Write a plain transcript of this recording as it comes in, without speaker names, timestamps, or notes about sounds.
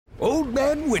Old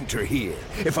Man Winter here.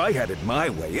 If I had it my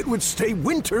way, it would stay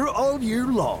winter all year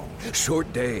long.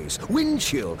 Short days, wind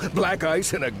chill, black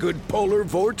ice, and a good polar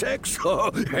vortex.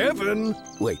 Oh, heaven!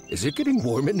 Wait, is it getting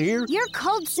warm in here? Your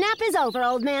cold snap is over,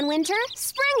 Old Man Winter.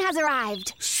 Spring has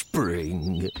arrived.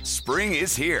 Spring. Spring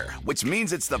is here, which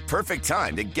means it's the perfect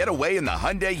time to get away in the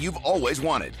Hyundai you've always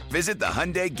wanted. Visit the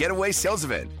Hyundai Getaway Sales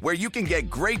Event, where you can get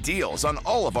great deals on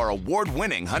all of our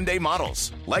award-winning Hyundai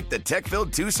models, like the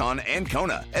tech-filled Tucson and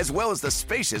Kona, as well as the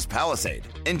spacious Palisade.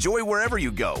 Enjoy wherever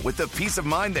you go with the peace of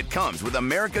mind that comes with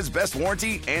America's best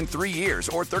warranty and 3 years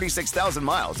or 36,000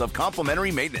 miles of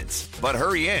complimentary maintenance. But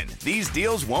hurry in, these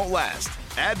deals won't last.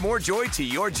 Add more joy to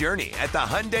your journey at the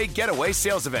Hyundai Getaway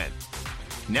Sales Event.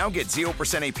 Now get 0%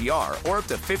 APR or up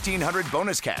to $1,500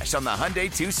 bonus cash on the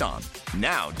Hyundai Tucson.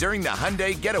 Now, during the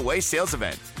Hyundai Getaway Sales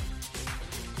Event.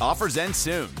 Offers end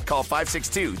soon. Call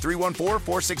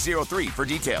 562-314-4603 for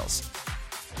details.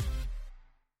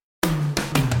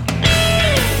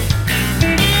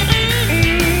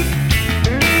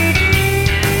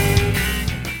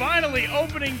 Finally,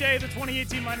 opening day of the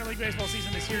 2018 minor league baseball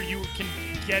season this year. You can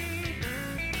get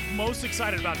most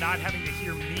excited about not having to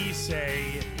hear me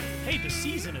say, hey, the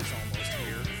season is almost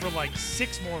here, for like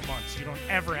 6 more months. You don't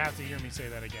ever have to hear me say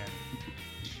that again.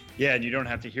 Yeah, and you don't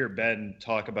have to hear Ben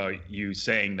talk about you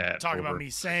saying that. Talk about me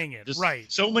saying it, just right.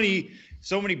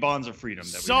 So many bonds of freedom.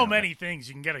 So many things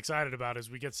you can get excited about as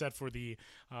we get set for the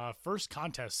first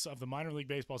contests of the minor league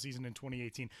baseball season in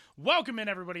 2018. Welcome in,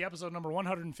 everybody. Episode number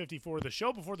 154 of the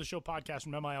Show Before the Show podcast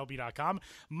from MILB.com.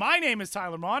 My name is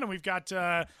Tyler Mon, and we've got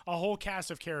a whole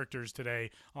cast of characters today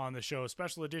on the show. A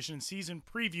special edition season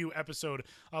preview episode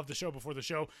of the Show Before the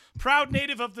Show. Proud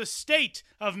native of the state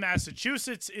of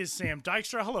Massachusetts is Sam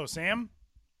Dykstra. Hello, Sam.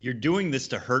 You're doing this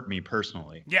to hurt me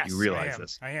personally. Yes, you realize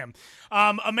this. I am.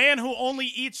 A man who only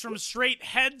eats from straight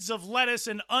heads of lettuce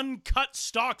and uncut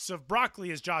stalks of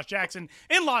broccoli is Josh Jackson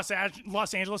in Los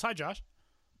Angeles. Hi, Josh.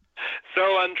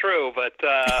 So untrue, but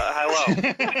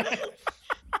hello.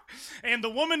 And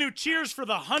the woman who cheers for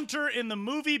the hunter in the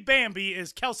movie Bambi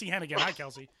is Kelsey Hennigan. Hi,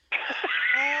 Kelsey.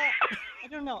 I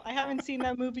don't know. I haven't seen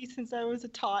that movie since I was a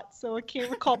tot, so I can't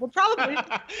recall. But probably.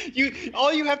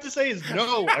 All you have to say is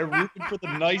no. I rooted for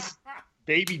the nice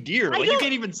baby deer. Like you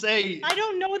can't even say. I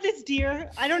don't know this deer.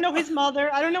 I don't know his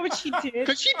mother. I don't know what she did.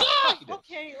 Because she died.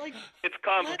 Okay, like. It's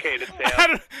complicated,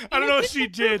 Sam. I don't know what she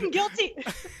did. Guilty.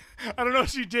 I don't know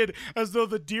what she did, as though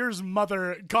the deer's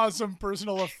mother caused some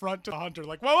personal affront to the hunter.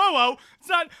 Like, whoa! It's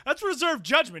not. That's reserved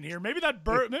judgment here. Maybe that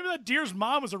deer's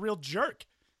mom was a real jerk.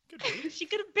 She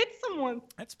could have bit someone.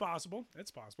 That's possible.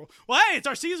 Well, hey, it's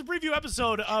our season preview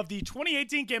episode of the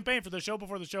 2018 campaign for the Show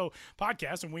Before the Show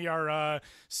podcast, and we are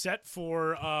set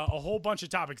for a whole bunch of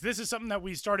topics. This is something that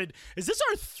we started. Is this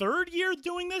our 3rd year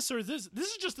doing this, or is this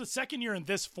is just the 2nd year in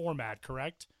this format,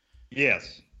 correct?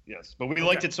 Yes. But we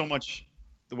liked it so much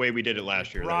the way we did it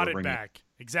last year. Brought it back.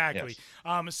 Exactly.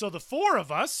 Yes. So the 4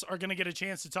 of us are going to get a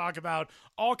chance to talk about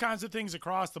all kinds of things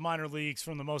across the minor leagues,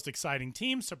 from the most exciting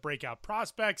teams to breakout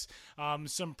prospects,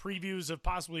 some previews of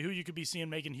possibly who you could be seeing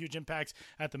making huge impacts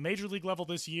at the major league level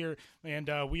this year.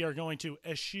 And we are going to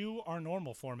eschew our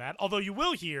normal format, although you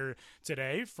will hear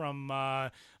today from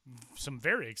some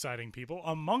very exciting people,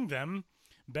 among them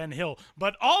Ben Hill,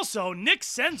 but also Nick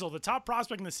Senzel, the top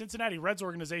prospect in the Cincinnati Reds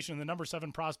organization and the number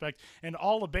 7 prospect, and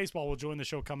all of baseball will join the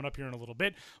show coming up here in a little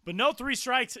bit. But no 3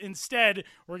 strikes. Instead,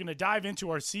 we're going to dive into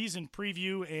our season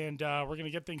preview, and we're going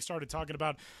to get things started talking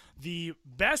about the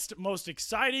best, most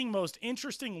exciting, most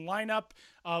interesting lineup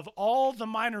of all the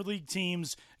minor league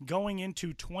teams going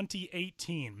into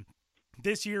 2018.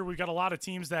 This year, we've got a lot of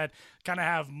teams that kind of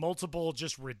have multiple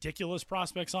just ridiculous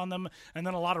prospects on them, and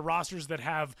then a lot of rosters that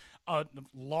have a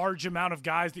large amount of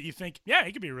guys that you think, yeah,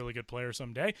 he could be a really good player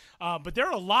someday. But there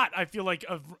are a lot, I feel like,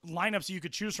 of lineups you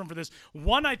could choose from for this.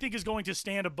 One, I think, is going to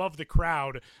stand above the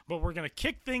crowd, but we're going to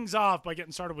kick things off by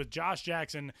getting started with Josh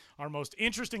Jackson, our most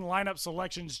interesting lineup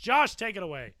selections. Josh, take it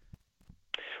away.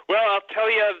 Well, I'll tell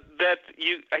you that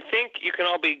I think you can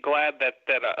all be glad that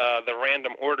the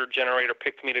random order generator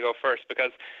picked me to go first,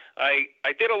 because I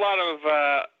did a lot of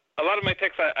my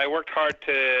picks. I worked hard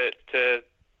to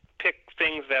pick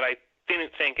things that I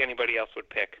didn't think anybody else would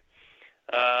pick.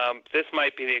 This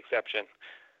might be the exception.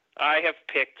 I have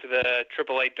picked the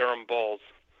AAA Durham Bulls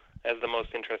as the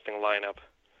most interesting lineup,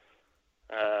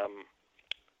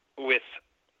 with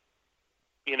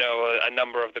a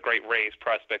number of the great Rays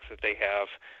prospects that they have,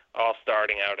 all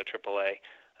starting out at AAA.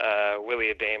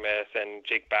 Willie Adames and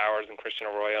Jake Bowers and Christian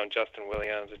Arroyo and Justin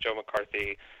Williams and Joe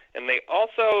McCarthy. And they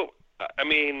also,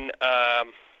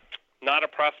 not a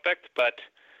prospect, but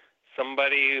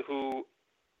somebody who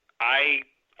I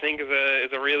think is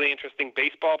a really interesting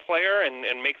baseball player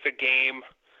and makes a game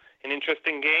an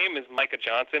interesting game is Micah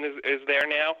Johnson is there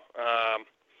now.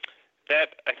 That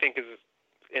I think is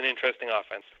an interesting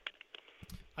offense.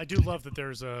 I do love that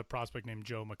there's a prospect named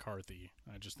Joe McCarthy.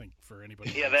 I just think for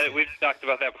anybody. Yeah, we've talked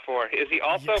about that before. Is he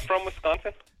also from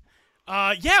Wisconsin?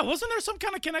 Yeah, wasn't there some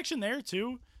kind of connection there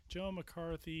too? Joe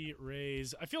McCarthy,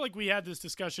 Rays. I feel like we had this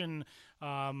discussion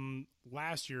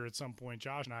last year at some point,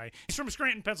 Josh and I. He's from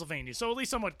Scranton, Pennsylvania, so at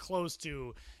least somewhat close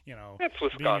to, That's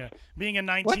Wisconsin. being a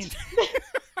 19th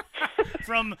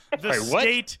from the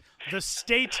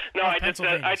state. No, of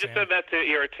I just said that to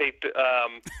irritate.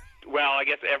 Well, I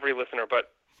guess every listener,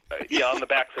 but on the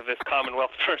backs of this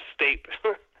Commonwealth First State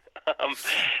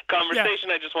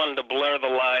conversation, I just wanted to blur the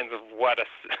lines of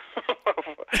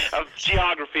of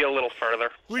geography a little further.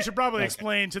 We should probably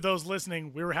explain to those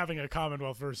listening we were having a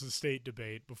Commonwealth versus state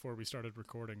debate before we started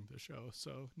recording the show.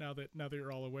 So now that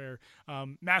you're all aware,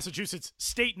 Massachusetts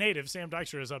state native Sam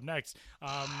Dykstra is up next.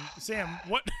 Sam,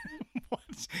 what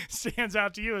stands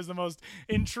out to you as the most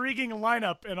intriguing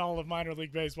lineup in all of minor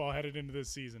league baseball headed into this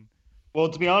season? Well,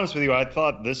 to be honest with you, I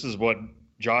thought this is what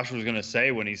Josh was going to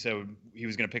say when he said he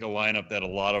was going to pick a lineup that a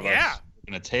lot of us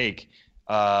were going to take,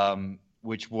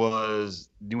 which was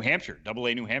New Hampshire,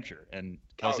 Double-A New Hampshire. And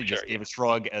Kelsey just gave a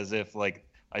shrug as if, like,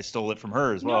 I stole it from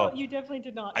her as well. No, you definitely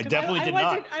did not. I definitely did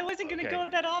not. I wasn't going to go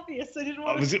that obvious. I didn't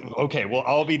want to. Okay, well,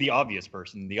 I'll be the obvious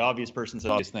person. The obvious person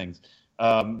says obvious things.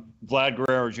 Vlad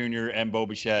Guerrero Jr. and Bo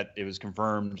Bichette, it was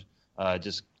confirmed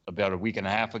just about a week and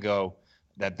a half ago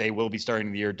that they will be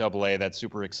starting the year at Double-A. That's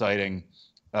super exciting.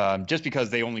 Just because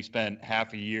they only spent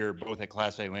half a year both at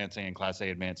Class A Lansing and Class A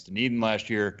Advanced Dunedin last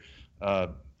year.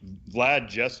 Vlad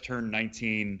just turned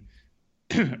 19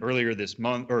 earlier this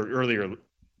month, or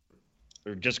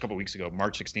just a couple weeks ago,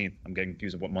 March 16th. I'm getting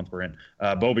confused of what month we're in.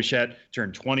 Bo Bichette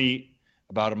turned 20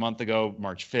 about a month ago,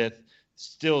 March 5th.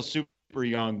 Still super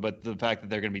young, but the fact that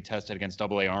they're going to be tested against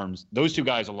Double-A arms, those two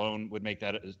guys alone would make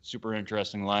that a super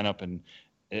interesting lineup and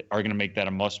are going to make that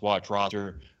a must-watch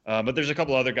roster. But there's a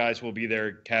couple other guys who will be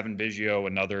there. Kevin Biggio,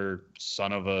 another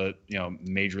son of a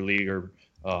major league or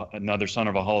another son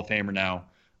of a Hall of Famer now,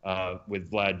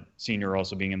 with Vlad Sr.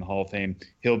 also being in the Hall of Fame.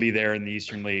 He'll be there in the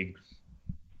Eastern League.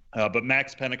 But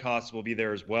Max Pentecost will be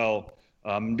there as well.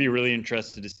 Be really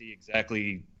interested to see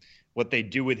exactly what they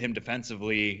do with him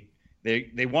defensively.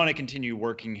 They want to continue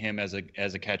working him as a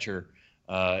catcher.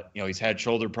 He's had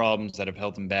shoulder problems that have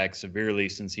held him back severely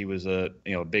since he was a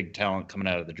big talent coming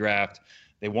out of the draft.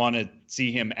 They want to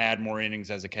see him add more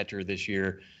innings as a catcher this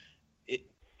year.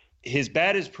 His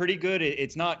bat is pretty good.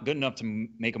 It's not good enough to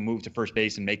make a move to first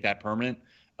base and make that permanent.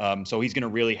 So he's going to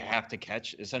really have to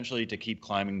catch, essentially, to keep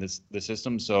climbing the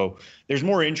system. So there's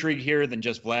more intrigue here than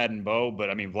just Vlad and Bo.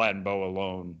 But, I mean, Vlad and Bo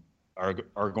alone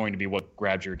are going to be what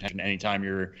grabs your attention anytime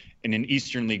you're in an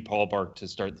Eastern League ballpark to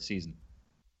start the season.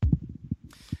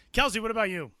 Kelsey, what about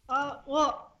you?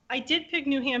 Well, I did pick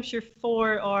New Hampshire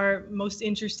for our most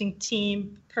interesting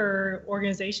team per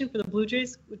organization for the Blue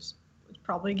Jays, which was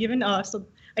probably given us. So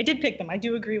I did pick them. I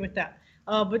do agree with that.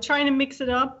 But trying to mix it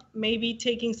up, maybe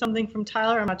taking something from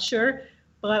Tyler, I'm not sure.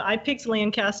 But I picked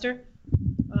Lancaster.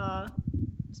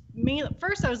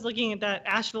 First, I was looking at that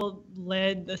Asheville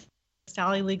led the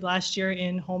Sally League last year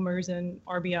in homers and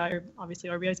RBI, or obviously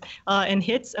RBIs, and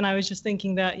hits. And I was just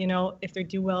thinking that, if they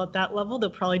do well at that level, they'll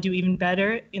probably do even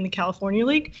better in the California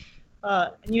League.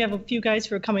 And you have a few guys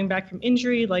who are coming back from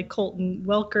injury, like Colton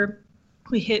Welker,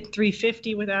 who hit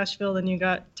 350 with Asheville. Then you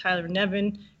got Tyler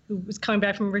Nevin, who was coming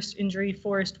back from wrist injury.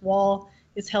 Forrest Wall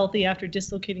is healthy after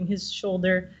dislocating his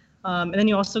shoulder. And then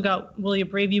you also got Willie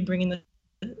Abreu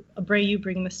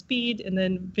bringing the speed, and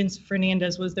then Vince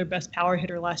Fernandez was their best power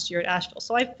hitter last year at Asheville.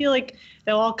 So I feel like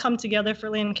they'll all come together for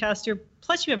Lancaster.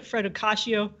 Plus you have Fred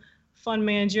Ocasio, fund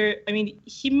manager. I mean,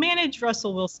 he managed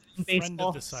Russell Wilson in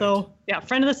baseball. So yeah,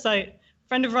 friend of the site,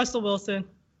 friend of Russell Wilson.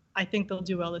 I think they'll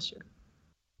do well this year.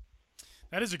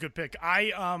 That is a good pick.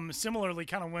 I similarly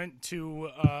kind of went to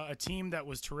a team that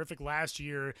was terrific last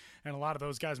year, and a lot of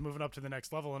those guys moving up to the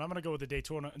next level. And I'm going to go with the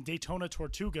Daytona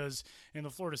Tortugas in the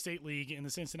Florida State League in the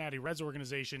Cincinnati Reds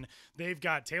organization. They've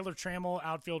got Taylor Trammell,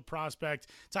 outfield prospect,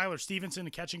 Tyler Stevenson,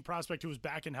 a catching prospect who was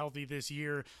back and healthy this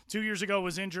year. 2 years ago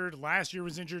was injured. Last year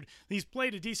was injured. He's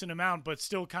played a decent amount, but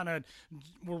still kind of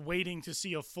we're waiting to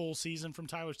see a full season from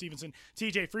Tyler Stevenson.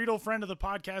 TJ Friedel, friend of the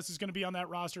podcast, is going to be on that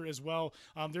roster as well.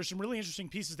 There's some really interesting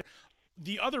pieces there.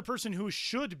 The other person who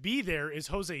should be there is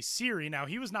Jose Siri. Now,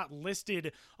 he was not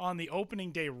listed on the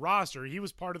opening day roster. He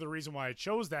was part of the reason why I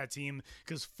chose that team,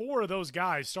 because 4 of those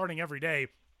guys starting every day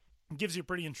gives you a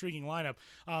pretty intriguing lineup.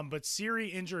 But Siri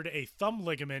injured a thumb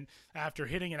ligament after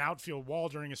hitting an outfield wall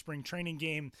during a spring training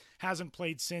game. Hasn't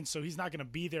played since, so he's not going to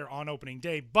be there on opening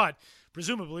day, but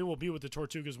presumably will be with the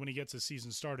Tortugas when he gets his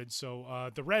season started. So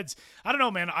the Reds, I don't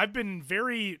know, man. I've been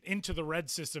very into the Red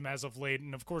system as of late,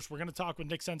 and of course we're going to talk with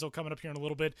Nick Senzel coming up here in a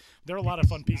little bit. There are a lot of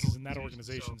fun pieces in that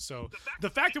organization. So the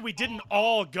fact that we didn't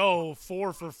all go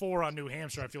 4 for 4 on New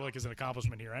Hampshire, I feel like is an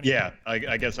accomplishment here. Anyway. Yeah,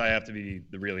 I guess I have to be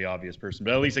the really obvious person,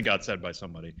 but at least it got said by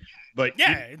somebody. But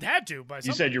yeah, it had to by somebody.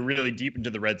 You said you're really deep into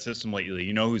the Red system lately.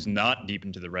 You know who's not deep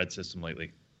into the Red system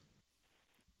lately?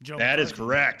 Joe that McCarthy. Is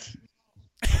correct.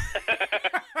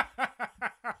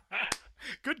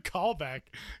 Good callback.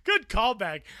 Good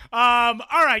callback.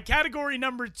 All right, category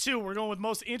number 2. We're going with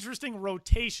most interesting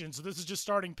rotation. So this is just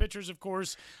starting pitchers, of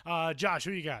course. Josh,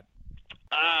 who you got?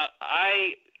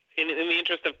 In the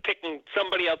interest of picking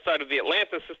somebody outside of the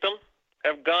Atlanta system,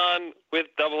 have gone with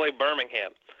AA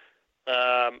Birmingham.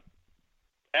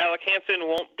 Alec Hansen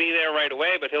won't be there right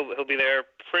away, but he'll be there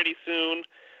pretty soon.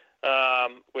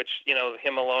 Which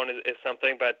him alone is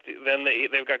something. But then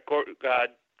they've got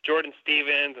Jordan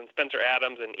Stevens and Spencer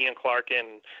Adams and Ian Clark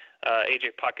and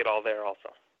AJ Puckett all there also.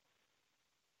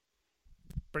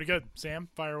 Pretty good, Sam.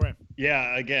 Fire away.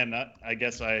 Yeah. Again, I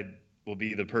guess I will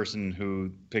be the person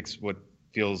who picks what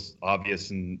feels obvious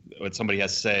and what somebody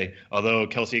has to say. Although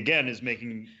Kelsey again is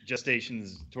making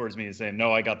gestations towards me and saying,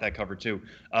 "No, I got that covered too."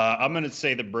 I'm going to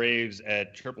say the Braves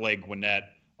at AAA Gwinnett.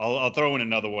 I'll throw in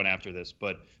another one after this,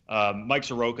 but Mike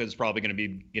Soroka is probably going to be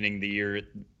beginning the year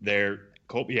there.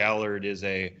 Colby Allard is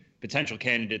a potential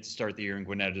candidate to start the year in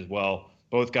Gwinnett as well.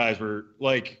 Both guys were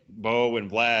like Bo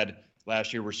and Vlad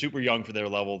last year, were super young for their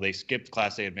level. They skipped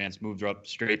Class A advance, moved up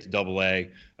straight to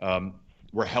AA.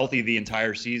 Were healthy the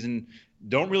entire season.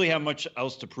 Don't really have much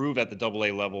else to prove at the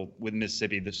AA level with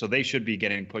Mississippi, so they should be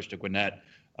getting pushed to Gwinnett.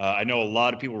 I know a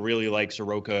lot of people really like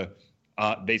Soroka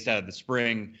based out of the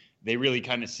spring. They really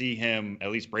kind of see him,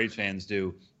 at least Braves fans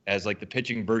do, as like the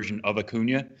pitching version of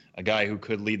Acuna, a guy who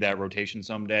could lead that rotation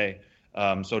someday.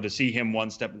 So to see him one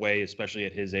step away, especially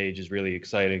at his age, is really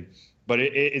exciting. But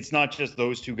it's not just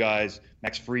those two guys.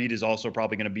 Max Fried is also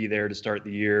probably going to be there to start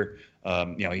the year.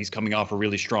 He's coming off a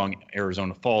really strong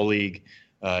Arizona Fall League.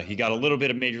 He got a little bit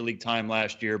of major league time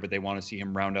last year, but they want to see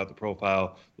him round out the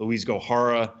profile. Luis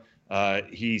Gohara,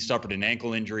 he suffered an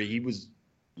ankle injury. He was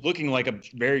looking like a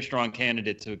very strong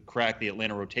candidate to crack the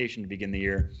Atlanta rotation to begin the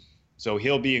year. So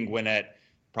he'll be in Gwinnett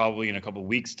probably in a couple of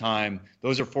weeks' time.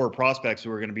 Those are 4 prospects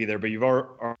who are going to be there, but you've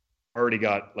already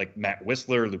got like Matt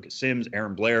Whistler, Lucas Sims,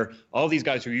 Aaron Blair, all these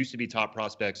guys who used to be top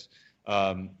prospects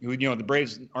who, the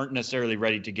Braves aren't necessarily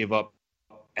ready to give up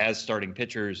as starting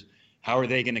pitchers. How are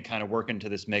they going to kind of work into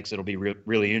this mix? It'll be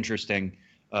really interesting.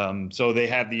 So they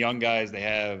have the young guys. They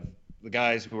have the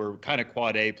guys who are kind of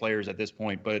quad A players at this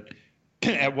point, but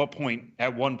at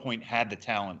one point had the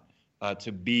talent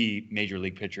to be major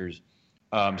league pitchers.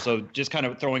 So just kind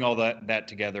of throwing all that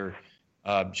together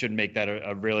should make that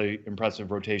a really impressive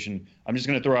rotation. I'm just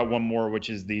going to throw out one more, which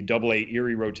is the AA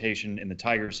Erie rotation in the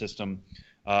Tiger system.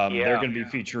 They're going to be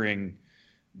featuring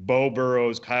Bo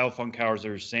Burrows, Kyle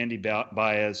Funkhauser, Sandy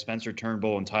Baez, Spencer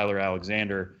Turnbull, and Tyler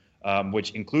Alexander,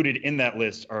 which included in that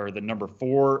list are the number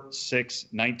 4, 6,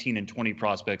 19, and 20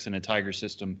 prospects in a Tiger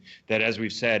system that, as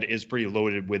we've said, is pretty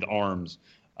loaded with arms.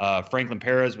 Franklin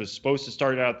Perez was supposed to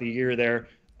start out the year there.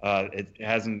 It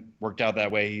hasn't worked out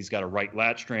that way. He's got a right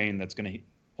lat strain that's going to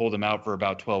hold him out for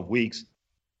about 12 weeks.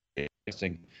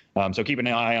 So keep an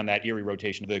eye on that Erie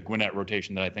rotation, the Gwinnett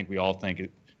rotation that I think we all think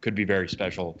it could be very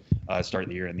special starting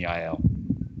the year in the IL.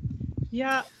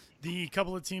 Yeah. The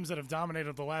couple of teams that have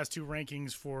dominated the last 2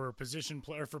 rankings for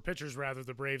for pitchers, rather,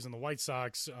 the Braves and the White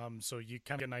Sox. So you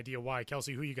kind of get an idea why.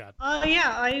 Kelsey, who you got?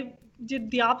 I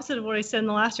did the opposite of what I said in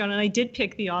the last round, and I did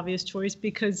pick the obvious choice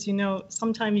because,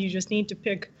 sometimes you just need to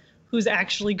pick who's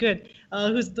actually good,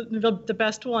 who's the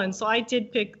best one. So I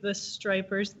did pick the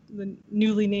Stripers, the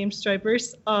newly named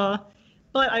Stripers.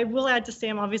 But I will add to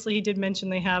Sam, obviously he did mention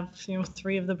they have,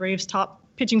 3 of the Braves' top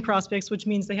pitching prospects, which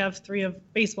means they have 3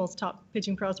 of baseball's top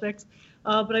pitching prospects.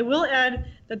 But I will add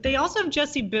that they also have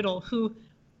Jesse Biddle, who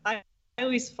I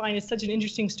always find is such an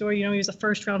interesting story. He was a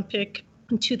first-round pick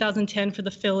in 2010 for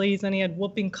the Phillies, and he had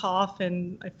whooping cough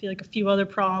and I feel like a few other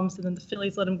problems, and then the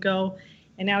Phillies let him go.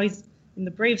 And now he's in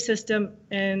the Brave system,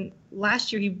 and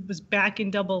last year he was back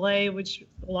in AA, which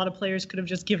a lot of players could have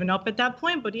just given up at that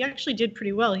point, but he actually did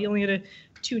pretty well. He only had a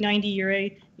 2.90 ERA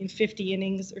in 50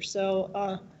 innings or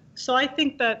so. So I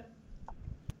think that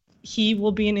he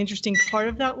will be an interesting part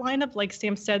of that lineup. Like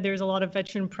Sam said, there's a lot of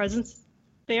veteran presence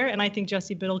there, and I think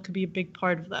Jesse Biddle could be a big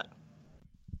part of that.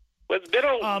 Was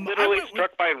Biddle literally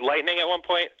struck by lightning at one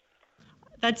point?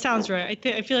 That sounds right.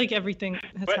 I feel like everything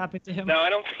has happened to him. No, I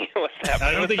don't think it was that.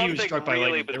 I don't think it he was was struck by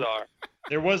really lightning. bizarre.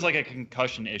 There was like a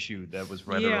concussion issue that was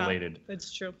weather related.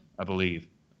 That's true. I believe.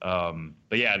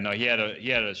 But yeah, no, he had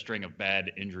a string of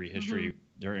bad injury history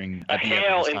during a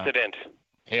hail incident.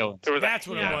 Hail. That's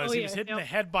what it was. Oh, he was hit in the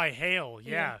head by hail.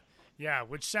 Yeah,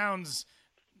 which sounds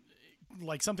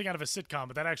like something out of a sitcom,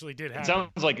 but that actually did happen. It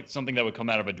sounds like something that would come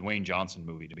out of a Dwayne Johnson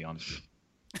movie, to be honest with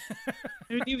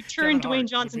you. You turned Dwayne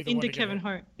Johnson into Kevin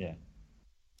Hart. Yeah.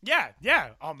 Yeah.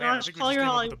 Oh man, I think we just came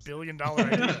up with $1 billion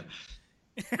idea.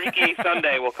 Freaky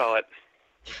Sunday, we'll call it.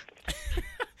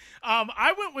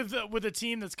 I went with a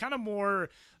team that's kind of more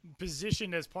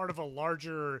positioned as part of a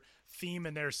larger theme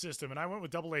in their system, and I went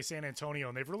with AA San Antonio,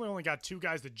 and they've really only got two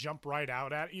guys that jump right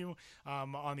out at you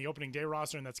on the opening day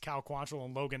roster, and that's Cal Quantrill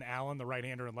and Logan Allen, the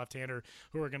right-hander and left-hander,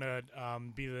 who are going to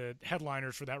be the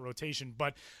headliners for that rotation.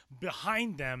 But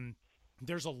behind them,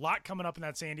 there's a lot coming up in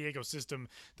that San Diego system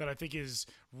that I think is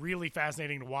really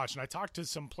fascinating to watch. And I talked to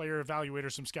some player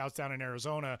evaluators, some scouts down in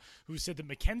Arizona, who said that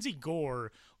Mackenzie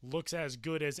Gore looks as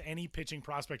good as any pitching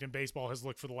prospect in baseball has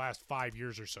looked for the last 5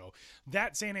 years or so.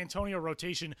 That San Antonio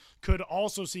rotation could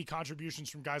also see contributions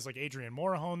from guys like Adrian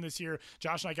Morejon this year.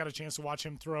 Josh and I got a chance to watch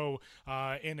him throw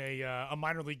in a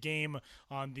minor league game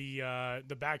on the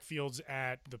backfields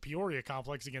at the Peoria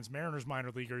complex against Mariners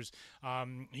minor leaguers.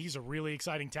 He's a really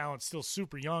exciting talent, still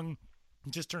super young.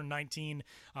 Just turned 19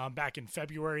 back in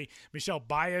February. Michel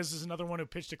Baez is another one who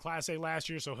pitched a Class A last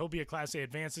year, so he'll be a Class A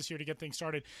advance this year to get things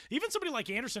started. Even somebody like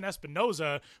Anderson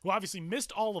Espinoza, who obviously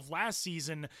missed all of last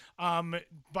season,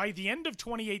 by the end of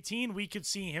 2018, we could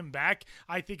see him back.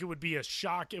 I think it would be a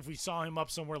shock if we saw him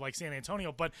up somewhere like San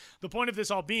Antonio. But the point of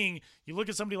this all being, you look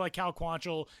at somebody like Cal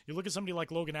Quantrill, you look at somebody like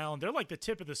Logan Allen, they're like the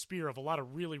tip of the spear of a lot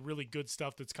of really, really good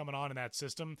stuff that's coming on in that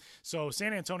system. So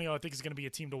San Antonio, I think, is going to be a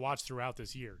team to watch throughout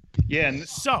this year. Yeah,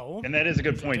 and that is a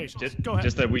good point. Just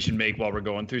that we should make while we're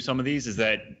going through some of these is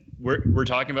that we're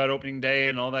talking about opening day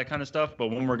and all that kind of stuff, but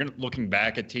when we're looking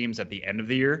back at teams at the end of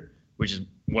the year, which is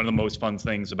one of the most fun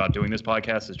things about doing this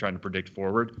podcast is trying to predict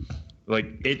forward. Like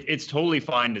it's totally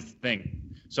fine to think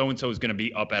so-and-so is going to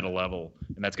be up at a level,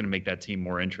 and that's going to make that team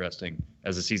more interesting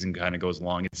as the season kind of goes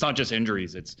along. It's not just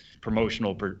injuries, it's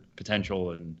promotional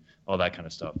potential and all that kind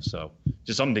of stuff. So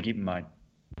just something to keep in mind.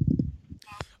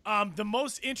 The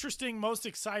most interesting, most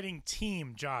exciting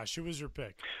team, Josh, who was your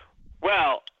pick?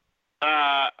 Well,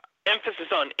 emphasis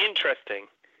on interesting.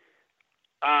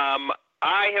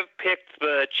 I have picked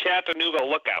the Chattanooga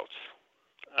Lookouts,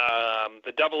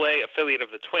 the AA affiliate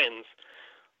of the Twins,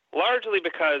 largely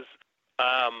because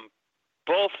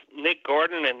both Nick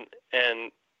Gordon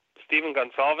and Steven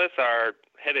Gonsalves are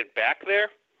headed back there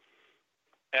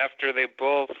after they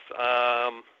both,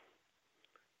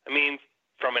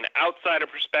 from an outsider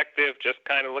perspective, just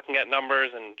kind of looking at numbers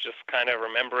and just kind of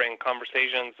remembering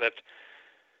conversations that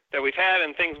we've had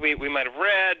and things we might have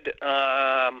read,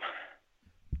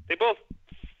 they both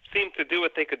seem to do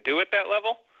what they could do at that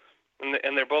level,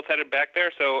 and they're both headed back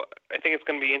there. So I think it's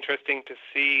going to be interesting to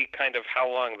see kind of how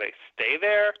long they stay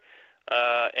there,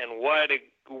 and what it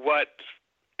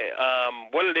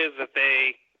is that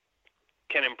they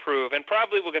can improve. And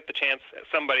probably we'll get the chance,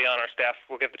 somebody on our staff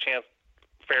will get the chance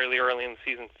fairly early in the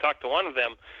season to talk to one of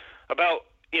them about,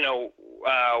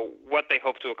 what they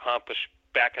hope to accomplish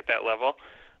back at that level.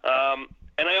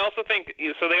 And I also think,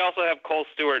 so they also have Cole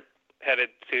Stewart headed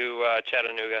to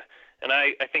Chattanooga, and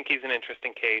I think he's an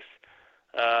interesting case.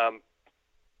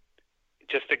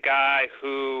 Just a guy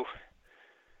who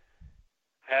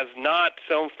has not,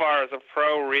 so far as a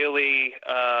pro, really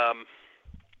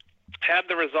had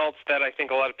the results that I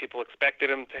think a lot of people expected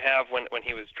him to have when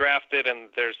he was drafted. And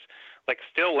there's,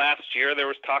 still last year there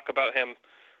was talk about him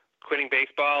quitting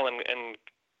baseball and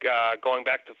going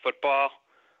back to football.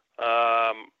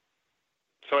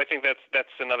 So I think that's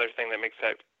another thing that makes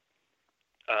that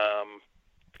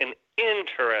an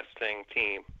interesting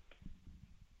team.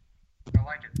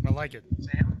 I like it.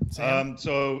 Sam?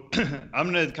 So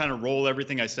I'm going to kind of roll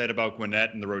everything I said about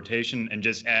Gwinnett and the rotation and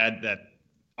just add that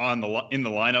in the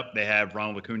lineup they have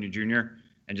Ronald Acuna Jr.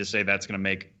 and just say that's going to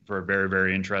make for a very,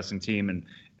 very interesting team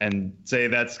and say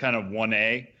that's kind of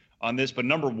 1A on this. But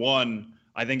number one,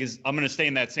 I think I'm going to stay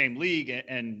in that same league.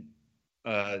 And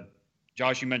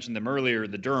Josh, you mentioned them earlier,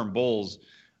 the Durham Bulls.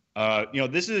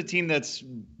 This is a team that's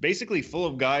basically full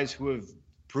of guys who have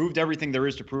proved everything there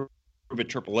is to prove at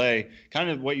AAA.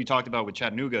 Kind of what you talked about with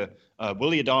Chattanooga,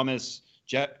 Willie Adames,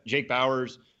 Jake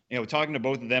Bowers. Talking to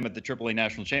both of them at the AAA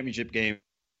National Championship game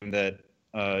that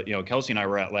Kelsey and I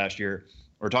were at last year,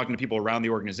 or talking to people around the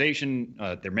organization,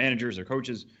 their managers, their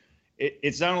coaches.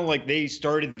 It sounded like they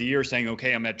started the year saying,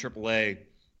 "Okay, I'm at AAA.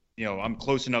 I'm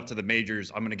close enough to the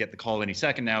majors. I'm going to get the call any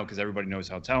second now because everybody knows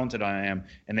how talented I am.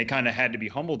 And they kind of had to be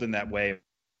humbled in that way.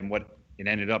 And what it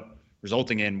ended up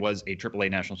resulting in was a AAA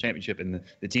national championship and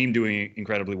the team doing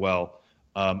incredibly well.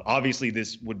 Obviously,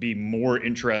 this would be more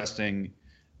interesting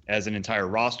as an entire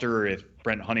roster if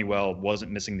Brent Honeywell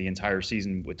wasn't missing the entire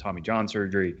season with Tommy John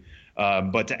surgery.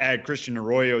 But to add Christian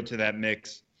Arroyo to that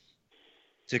mix,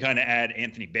 to kind of add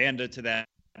Anthony Banda to that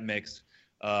mix,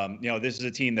 this is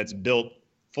a team that's built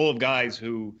full of guys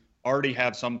who already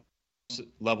have some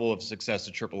level of success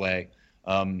at AAA,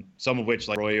 some of which,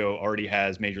 like Arroyo, already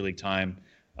has major league time.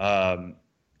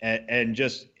 And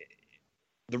just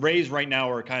the Rays right now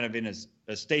are kind of in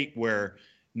a state where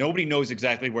nobody knows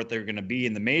exactly what they're going to be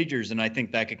in the majors. And I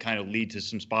think that could kind of lead to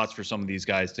some spots for some of these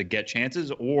guys to get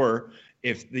chances. Or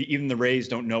if even the Rays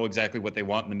don't know exactly what they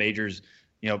want in the majors,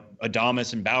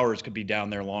 Adames and Bowers could be down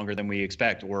there longer than we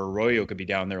expect, or Arroyo could be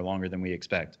down there longer than we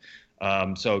expect.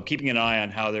 So keeping an eye on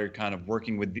how they're kind of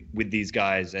working with these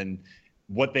guys and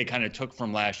what they kind of took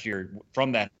from last year,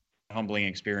 from that humbling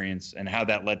experience, and how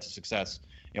that led to success,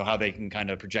 how they can kind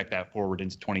of project that forward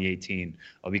into 2018.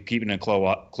 I'll be keeping a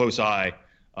close eye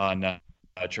on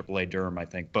AAA Durham, I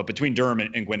think. But between Durham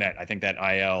and Gwinnett, I think that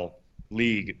IL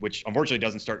league, which unfortunately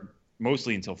doesn't start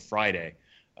mostly until Friday,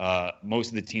 most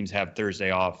of the teams have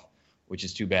Thursday off, which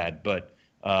is too bad. But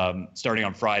starting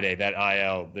on Friday, that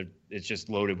IL, it's just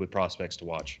loaded with prospects to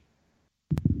watch.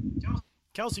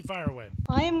 Kelsey, fire away.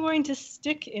 I am going to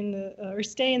stay in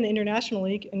the International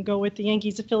League and go with the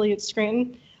Yankees affiliate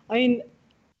Scranton. I mean,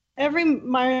 every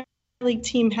minor league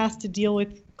team has to deal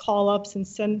with call-ups and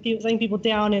sending people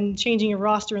down and changing your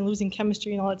roster and losing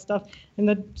chemistry and all that stuff. And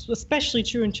that's especially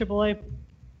true in AAA.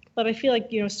 But I feel like,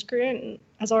 Scranton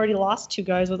has already lost two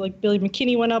guys. With Billy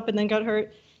McKinney went up and then got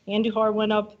hurt. Andujar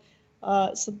went up.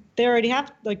 So they already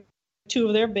have two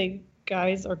of their big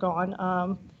guys are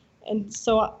gone. And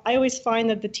so I always find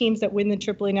that the teams that win the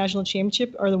AAA National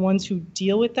Championship are the ones who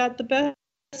deal with that the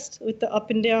best, with the up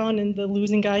and down and the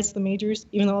losing guys to the majors,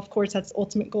 even though, of course, that's the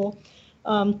ultimate goal.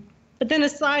 But then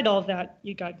aside all of that,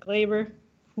 you got Glaber,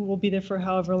 who will be there for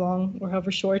however long or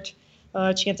however short,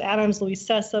 Chance Adams, Luis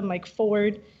Sessa, Mike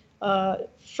Ford.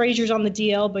 Frazier's on the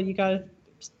DL, but you got to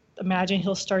imagine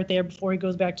he'll start there before he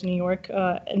goes back to New York.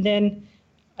 And then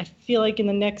I feel like in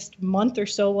the next month or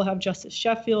so, we'll have Justice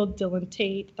Sheffield, Dylan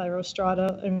Tate, Thairo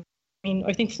Estrada.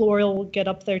 I think Florial will get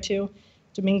up there too.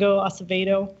 Domingo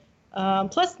Acevedo.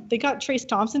 Plus, they got Trace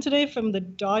Thompson today from the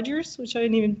Dodgers, which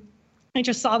I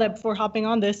just saw that before hopping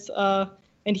on this,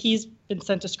 and he's been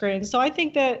sent to Scranton. So I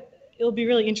think that it'll be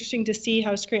really interesting to see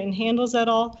how Scranton handles that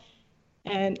all,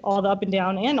 and all the up and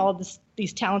down, and all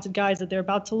these talented guys that they're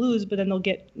about to lose, but then they'll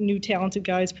get new talented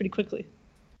guys pretty quickly.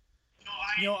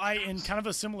 In kind of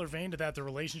a similar vein to that, the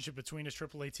relationship between a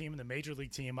AAA team and the Major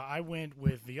League team, I went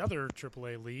with the other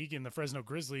AAA league in the Fresno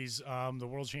Grizzlies, the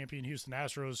world champion Houston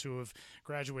Astros, who have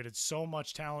graduated so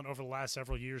much talent over the last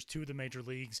several years to the Major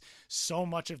Leagues. So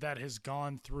much of that has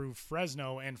gone through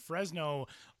Fresno, and Fresno,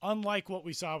 unlike what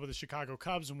we saw with the Chicago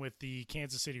Cubs and with the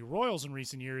Kansas City Royals in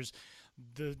recent years,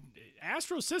 the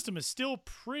Astros system is still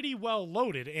pretty well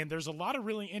loaded, and there's a lot of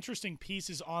really interesting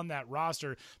pieces on that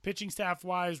roster. Pitching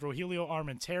staff-wise, Rogelio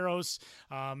Armenteros,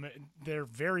 they're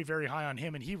very, very high on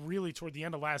him, and he really, toward the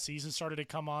end of last season, started to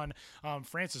come on.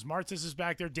 Francis Martes is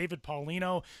back there. David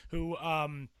Paulino, who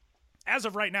as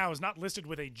of right now is not listed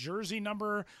with a jersey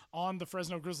number on the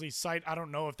Fresno Grizzlies site. I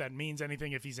don't know if that means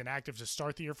anything, if he's inactive to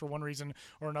start the year for one reason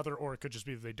or another, or it could just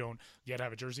be that they don't yet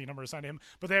have a jersey number assigned to him.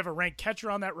 But they have a ranked catcher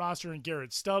on that roster in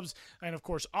Garrett Stubbs. And, of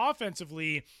course,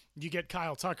 offensively, you get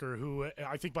Kyle Tucker, who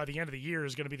I think by the end of the year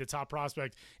is going to be the top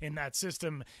prospect in that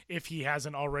system if he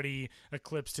hasn't already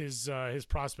eclipsed his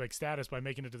prospect status by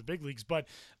making it to the big leagues. But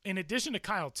in addition to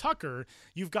Kyle Tucker,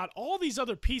 you've got all these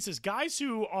other pieces, guys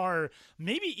who are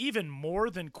maybe even more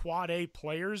than quad A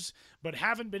players, but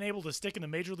haven't been able to stick in the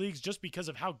major leagues just because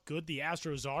of how good the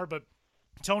Astros are. But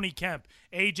Tony Kemp,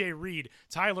 A.J. Reed,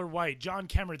 Tyler White, John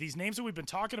Kemmer, these names that we've been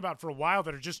talking about for a while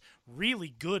that are just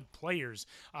really good players.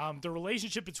 The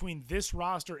relationship between this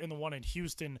roster and the one in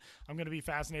Houston, I'm going to be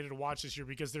fascinated to watch this year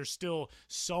because there's still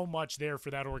so much there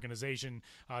for that organization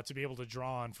to be able to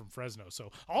draw on from Fresno. So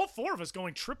all four of us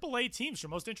going AAA teams for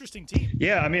most interesting team.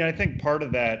 Yeah, I think part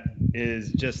of that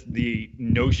is just the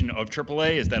notion of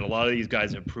AAA is that a lot of these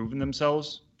guys have proven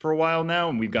themselves for a while now,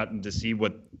 and we've gotten to see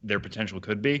what their potential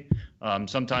could be.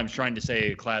 Sometimes trying to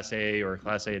say a Class A or a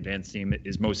Class A advanced team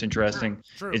is most interesting.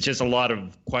 True. It's just a lot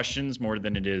of questions more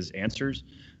than it is answers.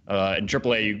 In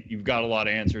AAA, you've got a lot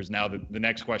of answers. Now the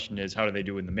next question is, how do they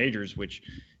do in the majors, which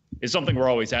is something we're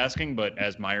always asking, but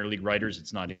as minor league writers,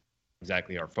 it's not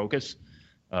exactly our focus.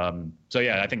 So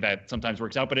yeah, I think that sometimes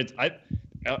works out, but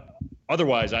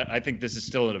otherwise, I think this is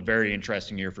still a very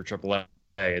interesting year for AAA.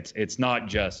 It's not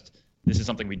just this is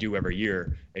something we do every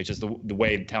year. It's just the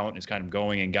way the talent is kind of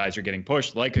going, and guys are getting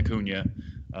pushed, like Acuna,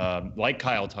 like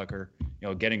Kyle Tucker,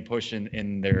 getting pushed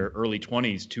in their early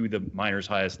 20s to the minors'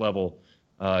 highest level.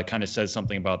 Kind of says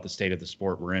something about the state of the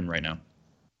sport we're in right now.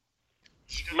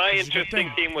 My interesting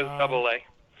team was AA.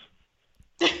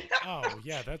 Oh,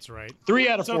 yeah, that's right. 3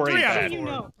 out of 4. 3 out of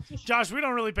 4. Josh, we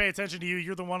don't really pay attention to you.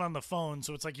 You're the one on the phone,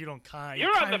 so it's like you don't kind.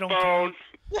 You're on the phone.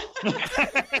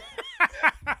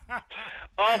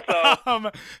 Also,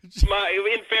 in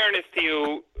fairness to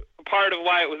you, part of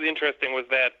why it was interesting was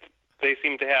that they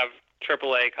seem to have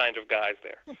AAA kind of guys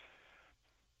there.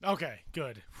 Okay,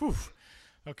 good. Whew.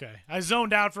 Okay. I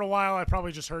zoned out for a while. I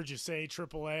probably just heard you say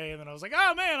AAA, and then I was like,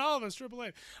 oh, man, all of us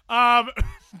AAA.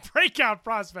 Breakout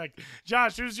prospect.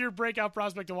 Josh, who's your breakout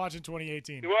prospect to watch in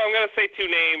 2018? Well, I'm going to say 2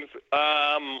 names.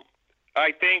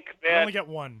 I think that... I only get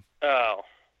one. Oh.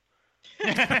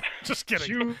 Just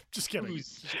kidding. Just kidding.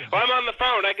 Well, I'm on the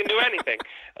phone. I can do anything.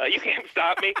 You can't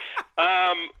stop me.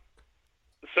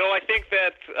 So I think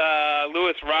that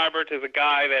Lewis Robert is a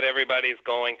guy that everybody's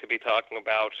going to be talking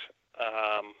about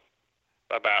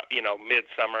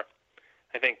midsummer.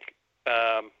 I think,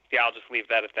 I'll just leave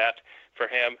that at that for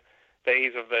him. That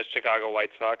he's of the Chicago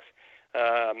White Sox.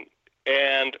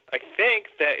 And I think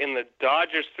that in the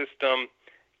Dodgers system,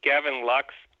 Gavin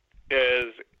Lux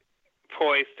is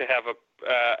poised to have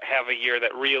a year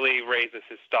that really raises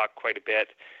his stock quite a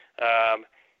bit.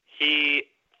 He's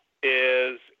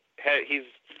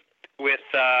with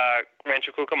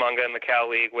Rancho Cucamonga in the Cal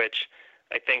League, which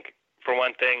I think for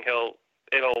one thing he'll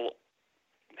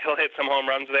hit some home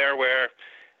runs there where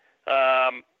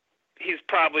he's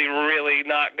probably really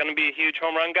not going to be a huge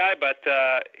home run guy, but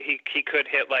he could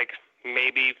hit like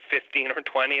maybe 15 or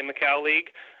 20 in the Cal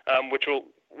League, which a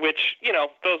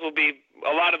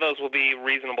lot of those will be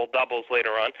reasonable doubles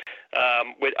later on,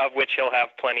 of which he'll have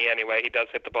plenty anyway. He does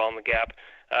hit the ball in the gap.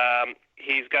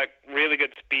 He's got really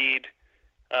good speed,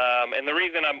 and the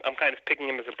reason I'm kind of picking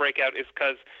him as a breakout is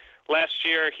because last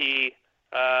year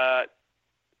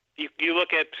you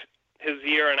look at his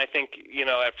year, and I think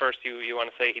at first you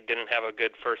want to say he didn't have a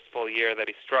good first full year, that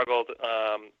he struggled.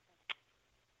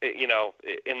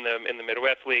 In the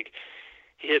Midwest League,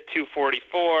 he hit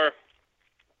 244.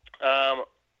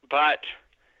 But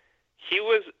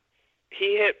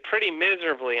he hit pretty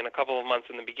miserably in a couple of months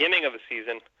in the beginning of the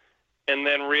season, and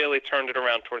then really turned it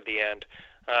around toward the end.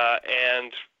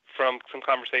 And from some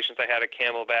conversations I had at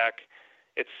Camelback,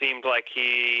 it seemed like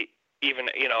he, even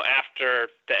after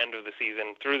the end of the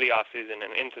season, through the off season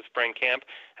and into spring camp,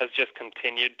 has just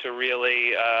continued to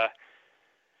really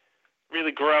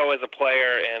grow as a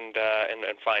player and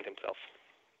find himself.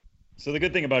 So the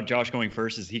good thing about Josh going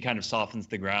first is he kind of softens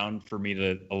the ground for me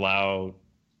to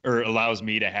allows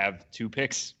me to have 2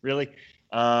 picks, really.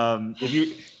 And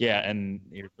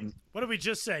what did we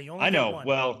just say? You only I know. one.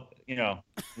 Well,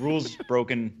 rules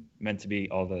broken, meant to be,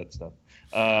 all that stuff.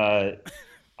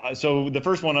 So the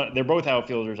first one, they're both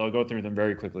outfielders. I'll go through them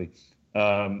very quickly.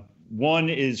 One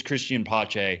is Christian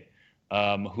Pache,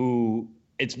 who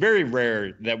it's very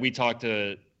rare that we talk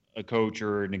to a coach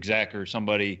or an exec or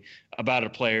somebody about a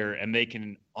player and they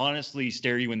can honestly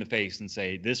stare you in the face and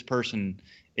say, this person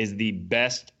is the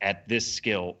best at this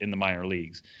skill in the minor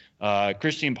leagues.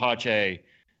 Christian Pache,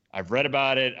 I've read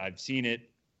about it. I've seen it.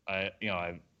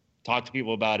 I've talked to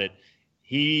people about it.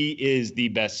 He is the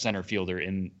best center fielder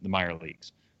in the minor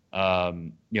leagues.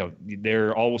 There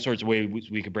are all sorts of ways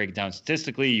we could break it down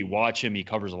statistically. You watch him, he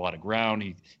covers a lot of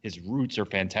ground. His roots are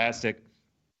fantastic.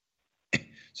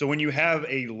 So when you have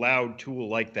a loud tool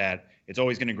like that, it's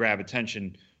always going to grab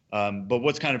attention. But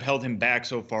what's kind of held him back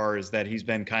so far is that he's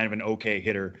been kind of an okay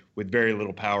hitter with very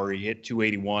little power. He hit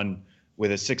 281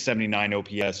 with a 679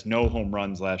 OPS, no home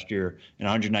runs last year in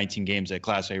 119 games at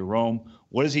Class A Rome.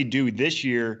 What does he do this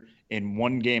year in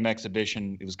one game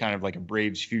exhibition? It was kind of like a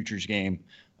Braves Futures game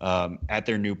at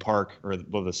their new park, or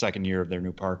the second year of their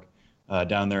new park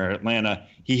down there in Atlanta.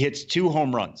 He hits 2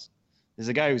 home runs. There's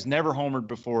a guy who's never homered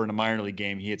before in a minor league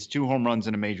game. He hits 2 home runs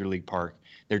in a major league park.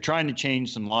 They're trying to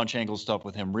change some launch angle stuff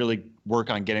with him, really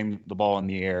work on getting the ball in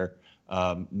the air,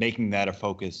 making that a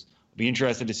focus. I'll be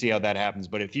interested to see how that happens.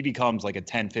 But if he becomes like a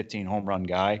 10, 15 home run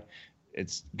guy,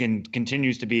 it's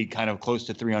continues to be kind of close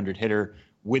to 300 hitter.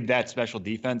 With that special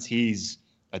defense, he's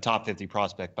a top 50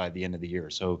 prospect by the end of the year.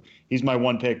 So he's my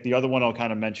one pick. The other one I'll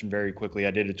kind of mention very quickly.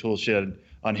 I did a tool shed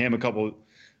on him a couple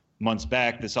months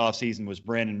back this offseason was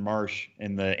Brandon Marsh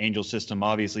in the Angel system.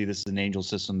 Obviously, this is an Angel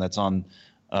system that's on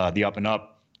the up and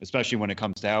up, especially when it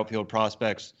comes to outfield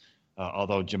prospects.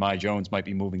 although Jahmai Jones might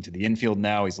be moving to the infield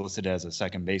now. He's listed as a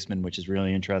second baseman, which is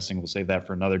really interesting. We'll save that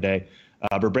for another day.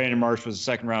 But Brandon Marsh was a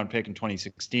second-round pick in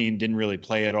 2016, didn't really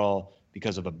play at all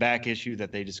because of a back issue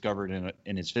that they discovered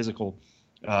in his physical.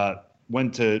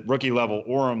 Went to rookie-level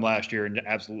Orem last year and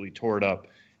absolutely tore it up,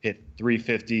 hit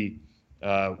 350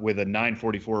 with a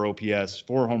 944 OPS,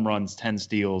 4 home runs, 10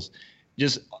 steals.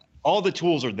 Just all the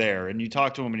tools are there, and you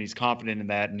talk to him, and he's confident in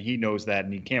that, and he knows that,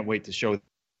 and he can't wait to show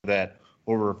that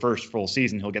over a first full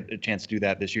season. He'll get a chance to do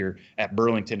that this year at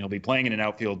Burlington. He'll be playing in an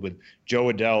outfield with Joe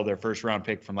Adell, their first-round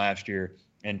pick from last year,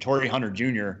 and Torrey Hunter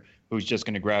Jr., who's just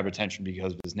going to grab attention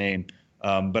because of his name.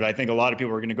 But I think a lot of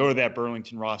people are going to go to that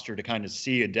Burlington roster to kind of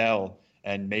see Adell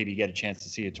and maybe get a chance to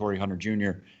see a Torrey Hunter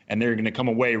Jr., and they're going to come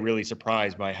away really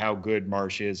surprised by how good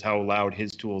Marsh is, how loud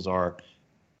his tools are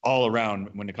all around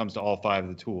when it comes to all 5 of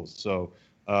the tools. So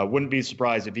wouldn't be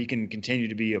surprised if he can continue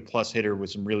to be a plus hitter with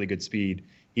some really good speed.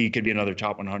 He could be another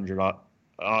top 100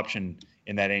 option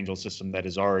in that Angel system that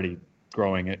is already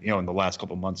growing, in the last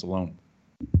couple of months alone.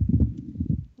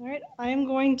 All right, I am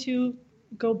going to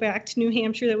go back to New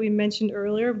Hampshire that we mentioned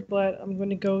earlier, but I'm going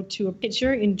to go to a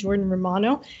pitcher in Jordan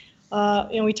Romano.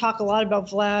 And we talk a lot about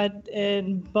Vlad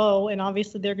and Bo, and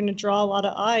obviously they're going to draw a lot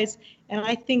of eyes. And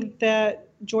I think that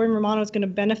Jordan Romano is going to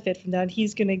benefit from that.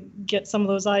 He's going to get some of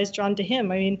those eyes drawn to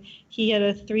him. I mean, he had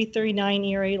a 3.39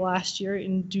 ERA last year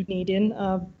in Dunedin.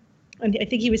 And I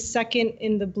think he was second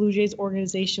in the Blue Jays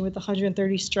organization with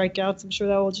 130 strikeouts. I'm sure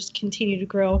that will just continue to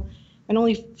grow. And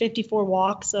only 54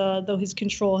 walks, though his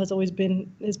control has always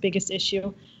been his biggest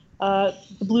issue. The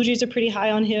Blue Jays are pretty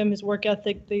high on him, his work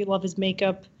ethic. They love his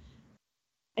makeup.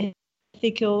 I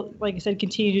think he'll, like I said,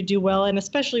 continue to do well. And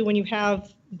especially when you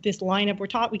have this lineup,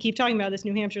 we keep talking about this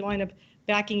New Hampshire lineup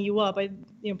backing you up.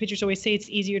 Pitchers always say it's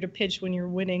easier to pitch when you're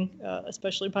winning,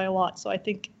 especially by a lot. So I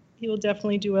think he will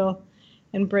definitely do well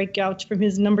and break out from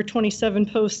his number 27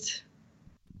 post.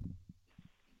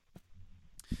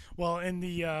 Well, in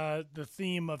the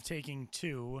theme of taking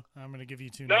 2, I'm going to give you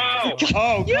 2 No! names as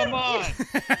well. Oh, come on.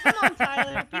 Come on,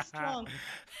 Tyler. Be strong.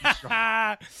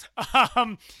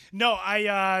 No,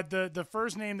 the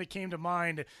first name that came to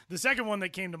mind, the second one that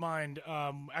came to mind,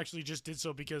 actually just did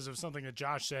so because of something that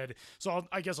Josh said. So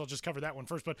I guess I'll just cover that one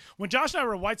first. But when Josh and I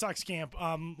were at White Sox camp,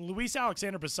 Luis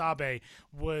Alexander Basabe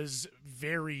was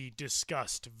very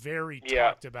discussed,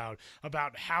 talked about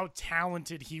how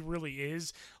talented he really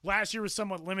is. Last year was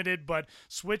somewhat limited, but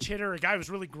switch hitter, a guy who's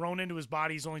really grown into his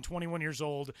body. He's only 21 years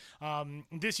old.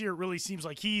 This year it really seems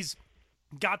like he's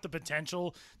got the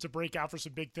potential to break out for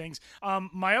some big things.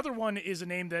 My other one is a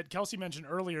name that Kelsey mentioned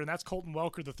earlier, and that's Colton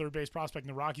Welker, the third base prospect in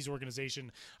the Rockies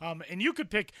organization. And you could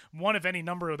pick one of any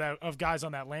number of guys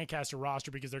on that Lancaster roster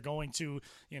because they're going to,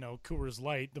 Coors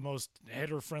Light, the most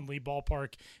hitter-friendly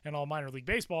ballpark in all minor league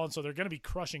baseball, and so they're going to be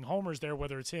crushing homers there,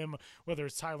 whether it's him, whether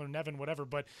it's Tyler Nevin, whatever.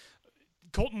 But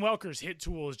Colton Welker's hit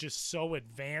tool is just so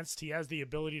advanced. He has the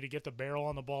ability to get the barrel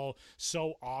on the ball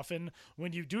so often.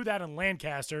 When you do that in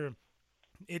Lancaster,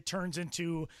 it turns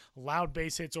into loud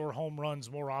base hits or home runs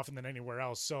more often than anywhere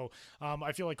else. So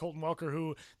I feel like Colton Welker,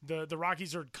 who the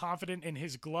Rockies are confident in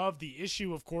his glove. The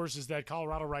issue, of course, is that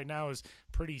Colorado right now is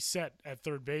pretty set at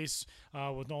third base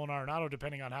with Nolan Arenado,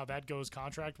 depending on how that goes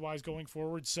contract-wise going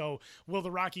forward. So will the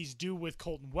Rockies do with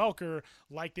Colton Welker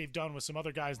like they've done with some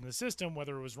other guys in the system,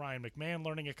 whether it was Ryan McMahon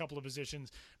learning a couple of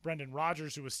positions, Brendan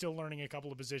Rodgers, who was still learning a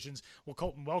couple of positions? Will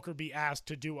Colton Welker be asked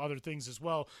to do other things as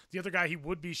well? The other guy he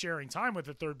would be sharing time with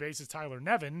at third base is Tyler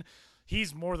Nevin.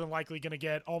 He's more than likely going to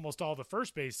get almost all the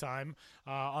first base time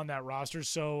on that roster.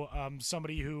 So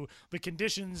somebody who the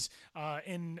conditions,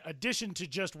 in addition to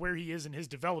just where he is in his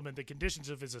development, the conditions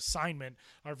of his assignment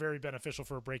are very beneficial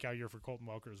for a breakout year for Colton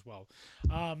Welker as well.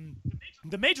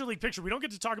 The major league picture, we don't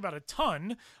get to talk about a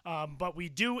ton, but we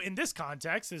do in this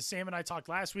context, as Sam and I talked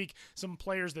last week, some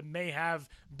players that may have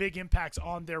big impacts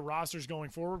on their rosters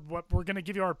going forward. What we're going to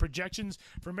give you our projections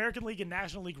for American League and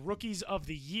National League Rookies of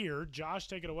the Year. Josh,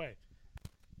 take it away.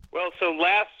 Well, so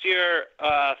last year,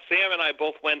 Sam and I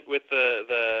both went with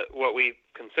the what we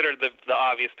considered the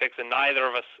obvious picks, and neither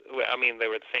of us. I mean, they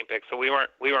were the same picks, so we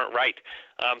weren't right.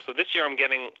 So this year, I'm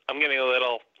getting a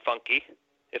little funky,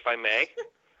 if I may.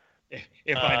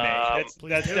 If I may,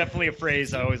 that's definitely a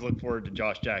phrase I always look forward to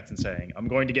Josh Jackson saying. I'm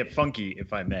going to get funky,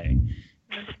 if I may.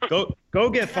 Go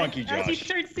get funky, Josh. As you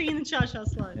start singing the Cha-Cha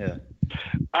Slide. Yeah.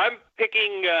 I'm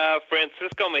picking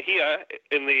Francisco Mejia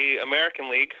in the American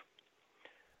League.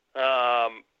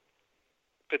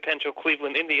 Potential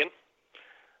Cleveland Indian.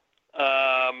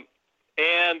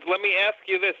 And let me ask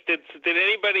you this: Did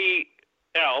anybody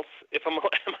else, if am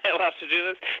I allowed to do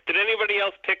this? Did anybody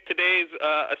else pick today's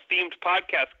esteemed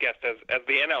podcast guest as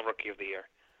the NL Rookie of the Year?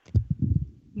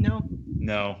 No.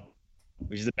 No,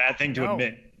 which is a bad thing to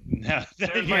admit. No,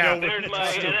 there's my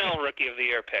NL Rookie of the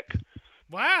Year pick.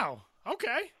 Wow.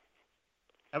 Okay.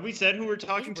 Have we said who we're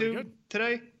talking to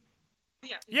today?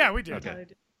 Yeah, we did. Okay.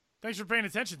 Thanks for paying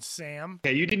attention, Sam.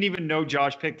 Okay, you didn't even know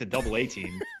Josh picked the Double-A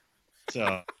team.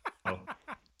 So,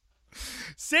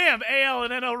 Sam, AL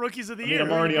and NL Rookies of the Year.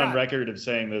 I'm already on record of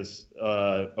saying this.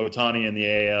 Ohtani in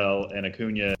the AL and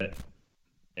Acuna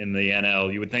in the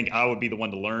NL. You would think I would be the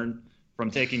one to learn from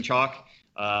taking chalk,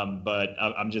 but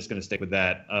I'm just going to stick with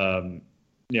that.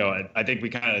 I think we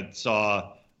kind of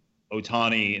saw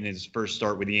Ohtani in his first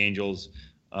start with the Angels.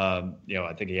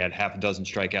 I think he had half a dozen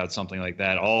strikeouts, something like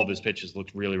that. All of his pitches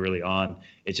looked really, really on.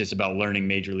 It's just about learning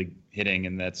major league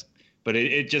hitting, but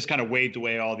it just kind of waved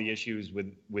away all the issues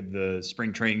with the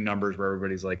spring training numbers where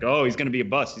everybody's like, oh, he's going to be a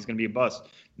bust. He's going to be a bust.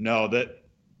 No,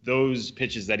 those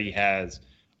pitches that he has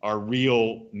are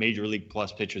real major league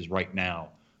plus pitches right now.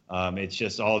 It's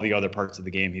just all the other parts of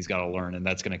the game he's got to learn, and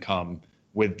that's going to come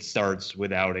with starts,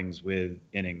 with outings, with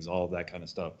innings, all of that kind of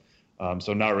stuff.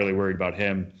 So not really worried about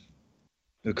him.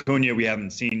 Acuna, we haven't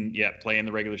seen yet play in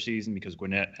the regular season because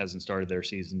Gwinnett hasn't started their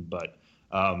season. But,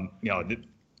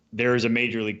 there is a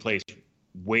major league place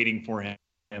waiting for him.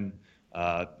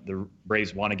 The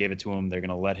Braves want to give it to him. They're going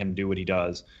to let him do what he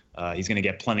does. He's going to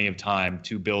get plenty of time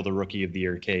to build a Rookie of the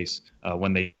Year case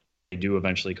when they do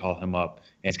eventually call him up.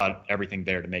 And he's got everything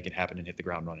there to make it happen and hit the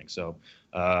ground running. So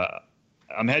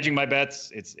I'm hedging my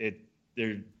bets.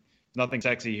 There's nothing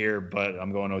sexy here, but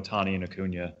I'm going Ohtani and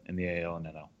Acuna in the AL and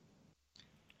NL.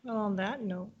 Well, on that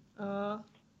note,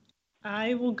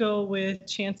 I will go with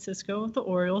Chance Sisco of the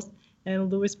Orioles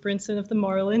and Lewis Brinson of the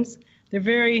Marlins. They're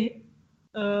very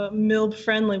MILB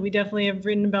friendly. We definitely have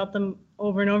written about them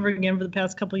over and over again for the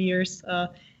past couple of years.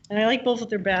 And I like both of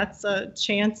their bats.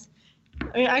 Chance,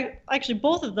 actually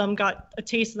both of them got a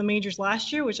taste of the majors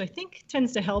last year, which I think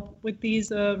tends to help with these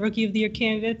Rookie of the Year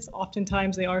candidates.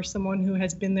 Oftentimes they are someone who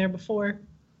has been there before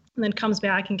and then comes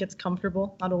back and gets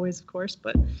comfortable. Not always, of course,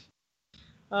 but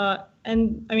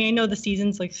and I mean, I know the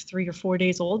season's like 3 or 4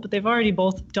 days old, but they've already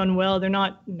both done well. They're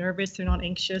not nervous. They're not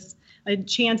anxious.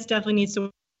 Chance definitely needs to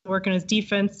work on his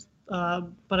defense,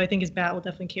 but I think his bat will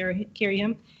definitely carry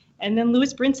him. And then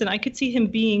Lewis Brinson, I could see him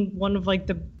being one of like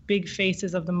the big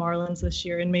faces of the Marlins this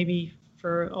year and maybe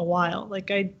for a while.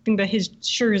 Like I think that his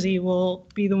jersey will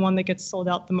be the one that gets sold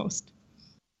out the most.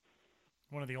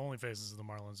 One of the only faces of the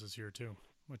Marlins this year too,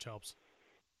 which helps.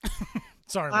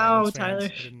 Sorry, wow, Marlins Tyler.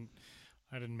 Fans.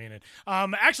 I didn't mean it.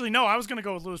 Actually, no, I was going to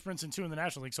go with Lewis Brinson, too, in the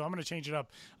National League, so I'm going to change it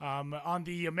up. On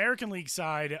the American League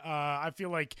side, I feel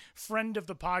like friend of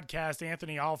the podcast,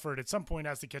 Anthony Alford, at some point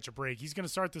has to catch a break. He's going to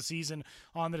start the season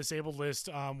on the disabled list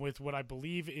with what I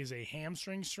believe is a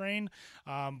hamstring strain.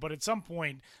 But at some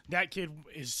point, that kid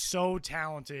is so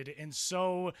talented and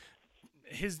so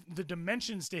the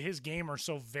dimensions to his game are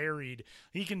so varied.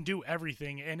 He can do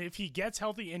everything, and if he gets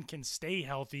healthy and can stay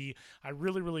healthy, I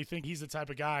really, really think he's the type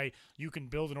of guy you can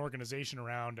build an organization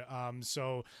around.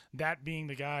 So that being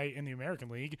the guy in the American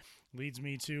League leads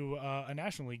me to a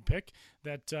National League pick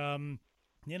that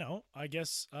I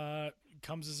guess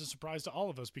comes as a surprise to all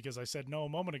of us because I said no a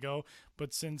moment ago,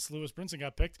 but since Lewis Brinson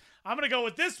got picked, I'm going to go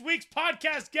with this week's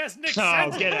podcast guest, Nick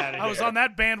Senzel. Get out of here. I was on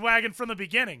that bandwagon from the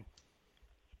beginning.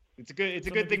 It's a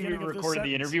good thing we recorded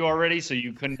the interview already, so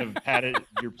you couldn't have patted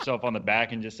yourself on the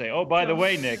back and just say, "Oh, by the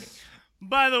way, Nick."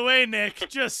 By the way, Nick,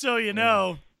 just so you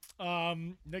know,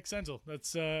 Nick Senzel.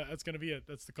 That's going to be it.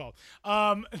 That's the call.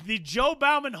 The Joe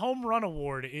Bauman Home Run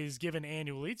Award is given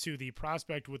annually to the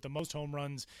prospect with the most home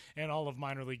runs in all of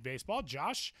minor league baseball.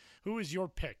 Josh, who is your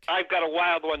pick? I've got a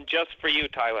wild one just for you,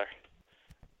 Tyler.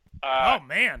 Oh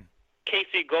man,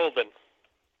 Casey Golden.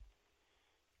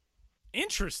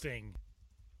 Interesting.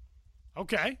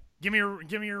 Okay, give me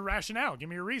your rationale. Give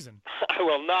me your reason. I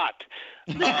will not.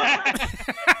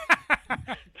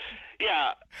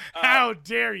 Yeah. How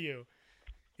dare you?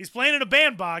 He's playing in a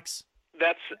bandbox.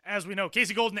 That's, as we know,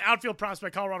 Casey Golden, outfield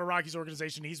prospect, Colorado Rockies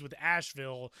organization. He's with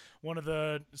Asheville, one of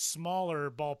the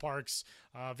smaller ballparks,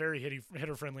 very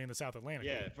hitter friendly in the South Atlantic.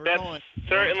 Yeah, that's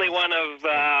certainly one of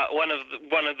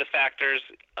the factors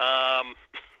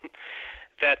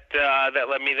that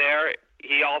led me there.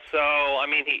 He also,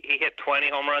 he hit 20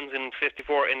 home runs in his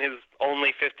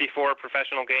only 54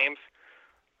 professional games.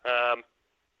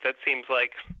 That seems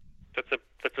like that's a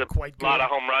quite good. Lot of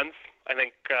home runs. I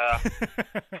think, and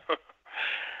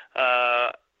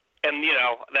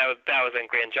that was in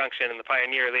Grand Junction in the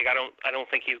Pioneer League. I don't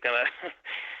think he's gonna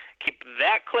keep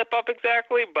that clip up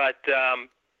exactly, but I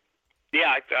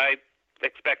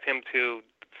expect him to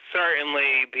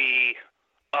certainly be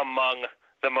among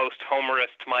the most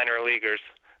homerist minor leaguers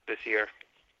this year.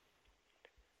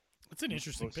 That's an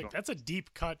interesting pick. That's a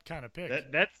deep cut kind of pick.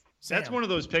 That's one of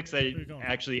those picks that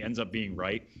actually ends up being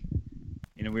right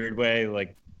in a weird way.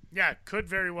 Like, yeah, could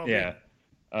very well be.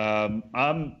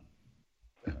 I'm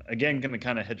again going to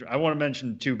kind of I want to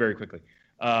mention two very quickly.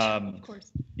 Of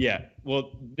course. Yeah.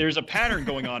 Well, there's a pattern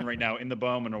going on right now in the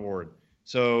Bowman Award.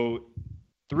 So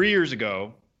 3 years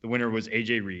ago, the winner was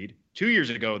AJ Reed. 2 years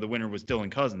ago, the winner was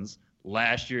Dylan Cousins.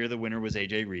 Last year, the winner was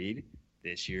AJ Reed.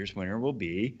 This year's winner will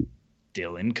be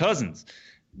Dylan Cousins.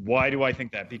 Why do I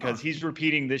think that? Because he's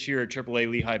repeating this year at AAA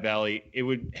Lehigh Valley. It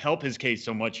would help his case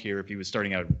so much here if he was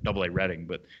starting out at AA Reading,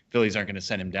 but Phillies aren't going to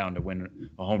send him down to win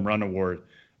a home run award.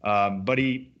 But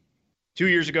 2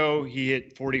 years ago, he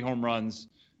hit 40 home runs,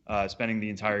 spending the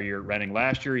entire year at Reading.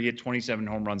 Last year, he hit 27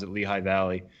 home runs at Lehigh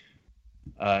Valley.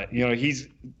 He's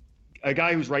a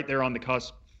guy who's right there on the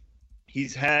cusp.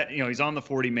 He's on the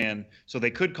 40-man, so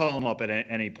they could call him up at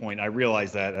any point. I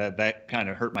realize that kind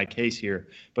of hurt my case here.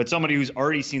 But somebody who's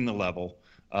already seen the level,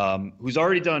 who's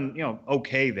already done,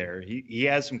 okay there. He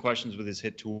has some questions with his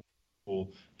hit tool.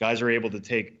 Guys are able to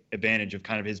take advantage of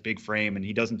kind of his big frame, and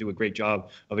he doesn't do a great job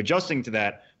of adjusting to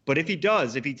that. But if he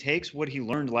takes what he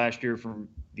learned last year from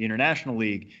the International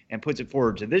League and puts it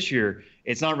forward to this year,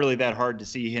 it's not really that hard to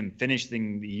see him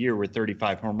finishing the year with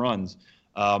 35 home runs.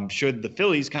 Should the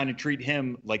Phillies kind of treat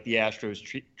him like the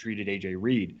Astros treated AJ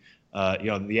Reed?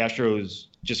 The Astros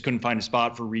just couldn't find a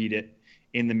spot for Reed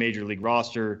in the major league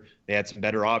roster. They had some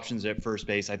better options at first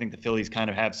base. I think the Phillies kind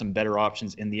of have some better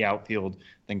options in the outfield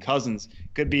than Cousins.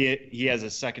 Could be he has a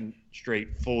second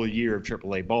straight full year of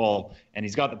AAA ball, and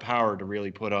he's got the power to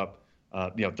really put up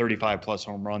 35 plus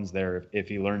home runs there if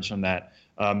he learns from that.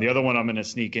 The other one I'm going to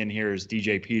sneak in here is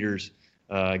DJ Peters,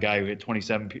 a guy who hit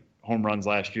 27 home runs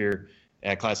last year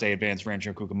at Class A Advanced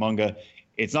Rancho Cucamonga.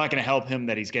 It's not going to help him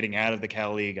that he's getting out of the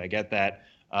Cal League. I get that.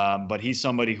 But he's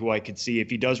somebody who I could see if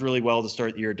he does really well to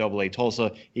start the year at AA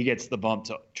Tulsa, he gets the bump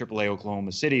to AAA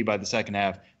Oklahoma City by the second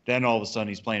half. Then all of a sudden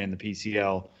he's playing in the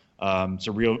PCL.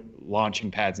 So real launching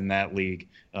pads in that league.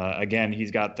 Again, he's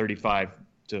got 35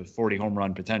 to 40 home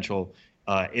run potential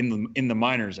in the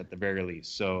minors at the very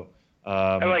least. So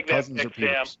I like that Cousins pick,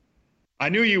 Sam. I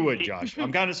knew you would, Josh.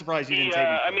 I'm kind of surprised you didn't take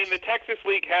him. The Texas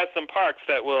League has some parks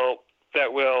that will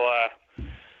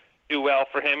do well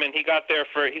for him, and he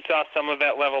saw some of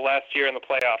that level last year in the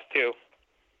playoffs too.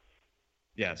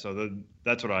 Yeah, so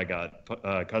that's what I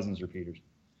got. Cousins or Peters.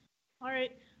 All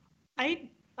right. I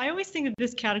always think that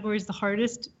this category is the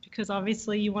hardest because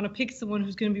obviously you want to pick someone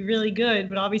who's going to be really good,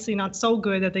 but obviously not so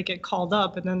good that they get called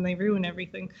up and then they ruin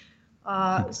everything.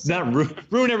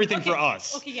 Ruin everything for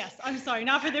us. Okay, yes. I'm sorry.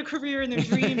 Not for their career and their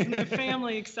dreams and their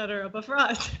family, etc., but for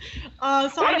us.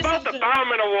 What about the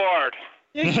Bauman Award?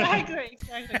 Exactly.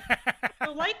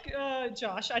 So like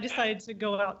Josh, I decided to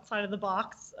go outside of the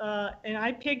box, and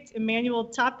I picked Emmanuel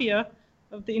Tapia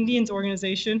of the Indians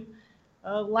organization.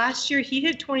 Last year, he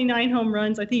hit 29 home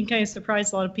runs. I think he kind of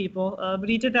surprised a lot of people, but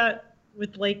he did that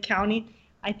with Lake County.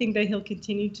 I think that he'll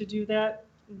continue to do that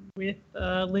with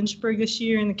Lynchburg this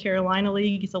year in the Carolina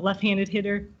League. He's a left-handed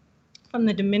hitter from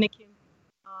the Dominican.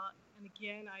 And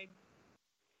again, I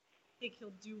think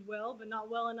he'll do well, but not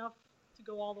well enough to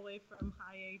go all the way from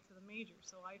high A to the major.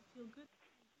 So I feel good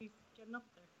he's getting up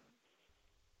there.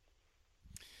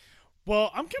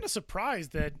 Well, I'm kind of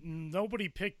surprised that nobody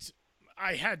picked.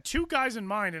 I had two guys in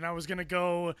mind, and I was going to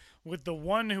go with the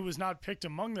one who was not picked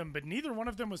among them, but neither one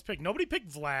of them was picked. Nobody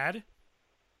picked Vlad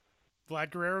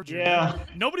Guerrero Jr. Yeah.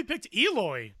 Nobody picked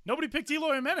Eloy. Nobody picked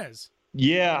Eloy Jimenez.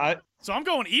 Yeah. So I'm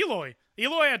going Eloy.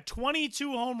 Eloy had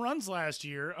 22 home runs last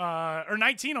year, or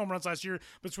 19 home runs last year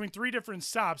between three different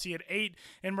stops. He had 8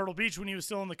 in Myrtle Beach when he was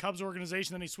still in the Cubs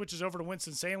organization. Then he switches over to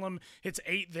Winston-Salem, hits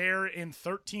 8 there in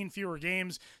 13 fewer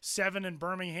games, 7 in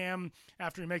Birmingham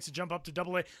after he makes a jump up to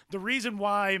AA. The reason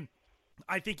why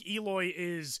I think Eloy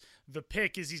is the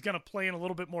pick is he's going to play in a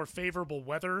little bit more favorable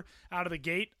weather out of the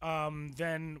gate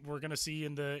than we're going to see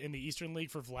in the Eastern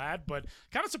League for Vlad, but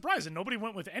kind of surprising. Nobody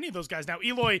went with any of those guys. Now,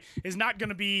 Eloy is not going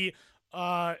to be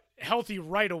healthy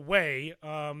right away.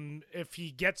 If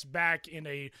he gets back in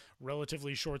a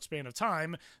relatively short span of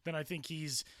time, then I think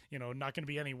he's, not going to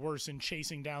be any worse in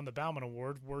chasing down the Bauman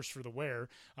Award, worse for the wear.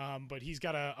 But he's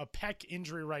got a pec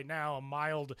injury right now, a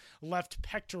mild left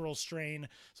pectoral strain.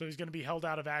 So he's going to be held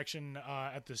out of action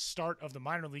at the start of the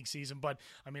minor league season. But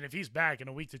if he's back in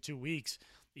a week to 2 weeks,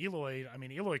 Eloy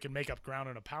can make up ground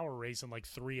in a power race in like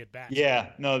 3 at bats.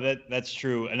 Yeah, no, that's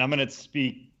true. And I'm going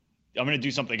to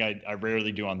do something I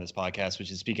rarely do on this podcast,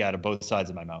 which is speak out of both sides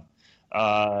of my mouth.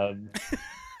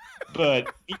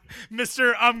 But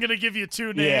Mister, I'm going to give you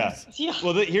 2 names. Yeah.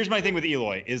 Well, here's my thing with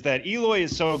Eloy is that Eloy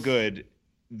is so good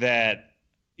that,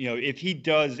 if he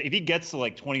gets to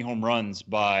like 20 home runs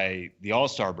by the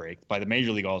All-Star break, by the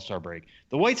Major League All-Star break,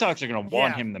 the White Sox are going to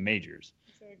want him in the majors.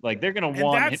 Like they're going to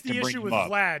want him to bring him up. That's the issue with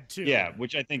Vlad too. Yeah,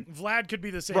 which I think Vlad could be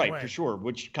the same way. Right, for sure,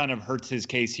 which kind of hurts his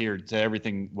case here to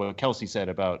everything what Kelsey said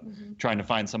about trying to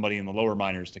find somebody in the lower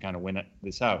minors to kind of win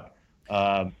this out.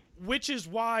 Which is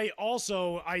why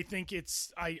also I think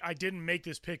I didn't make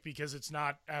this pick because it's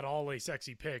not at all a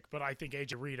sexy pick, but I think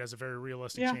AJ Reed has a very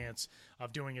realistic chance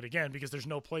of doing it again because there's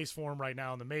no place for him right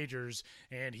now in the majors,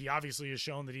 and he obviously has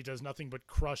shown that he does nothing but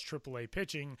crush AAA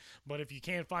pitching. But if you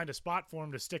can't find a spot for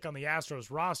him to stick on the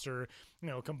Astros roster,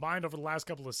 combined over the last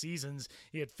couple of seasons,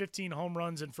 he had 15 home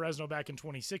runs in Fresno back in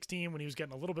 2016 when he was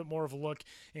getting a little bit more of a look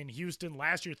in Houston.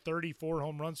 Last year, 34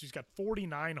 home runs. So he's got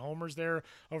 49 homers there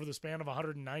over the span of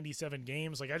 197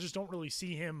 games. Like, I just don't really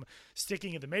see him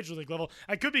sticking at the major league level.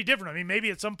 I could be different. I mean, maybe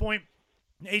at some point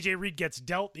AJ Reed gets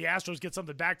dealt, the Astros get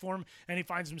something back for him, and he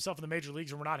finds himself in the major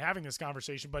leagues, and we're not having this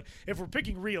conversation. But if we're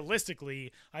picking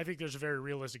realistically, I think there's a very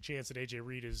realistic chance that AJ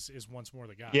Reed is once more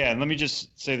the guy. Yeah, and let me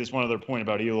just say this one other point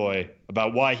about Eloy,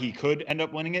 about why he could end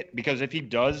up winning it. Because if he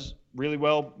does really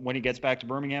well when he gets back to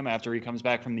Birmingham after he comes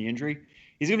back from the injury,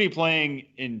 he's going to be playing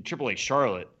in AAA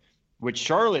Charlotte, which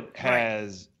Charlotte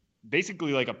has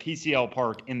basically like a PCL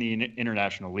park in the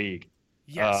International League.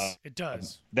 Yes, it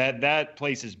does. That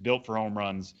place is built for home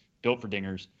runs, built for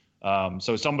dingers.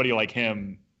 So somebody like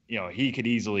him, he could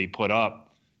easily put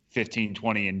up 15,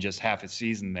 20 in just half a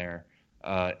season there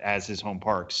as his home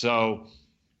park. So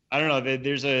I don't know.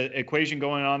 There's an equation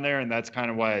going on there, and that's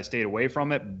kind of why I stayed away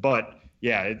from it. But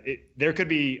yeah, there could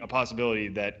be a possibility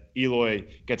that Eloy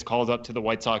gets called up to the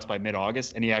White Sox by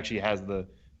mid-August, and he actually has the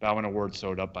Bowman Award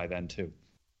sewed up by then too.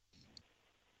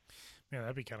 Yeah,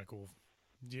 that'd be kind of cool.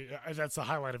 That's the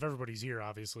highlight of everybody's year,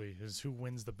 obviously, is who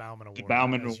wins the Bowman Award. The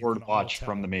Bowman Award watch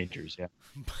from the majors, yeah.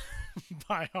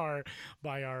 by our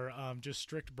just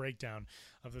strict breakdown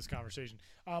of this conversation.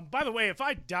 By the way, if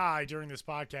I die during this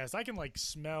podcast, I can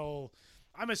smell.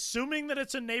 I'm assuming that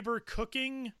it's a neighbor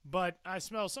cooking, but I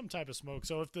smell some type of smoke.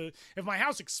 So if my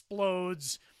house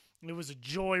explodes, it was a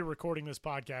joy recording this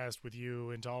podcast with you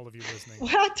and to all of you listening.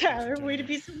 Wow, Tyler, way to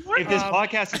be supportive. If this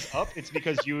podcast is up, it's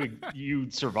because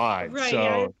you survived. Right, so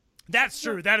yeah. That's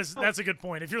true. That's a good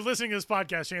point. If you're listening to this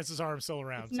podcast, chances are I'm still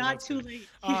around. It's not too late.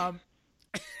 All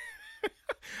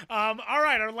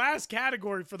right, our last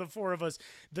category for the four of us,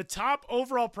 the top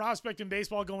overall prospect in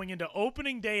baseball going into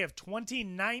opening day of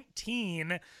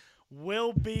 2019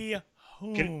 will be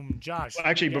whom, Josh?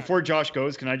 Actually, before Josh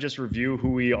goes, can I just review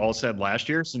who we all said last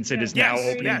year, since it is now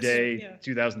opening day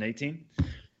 2018?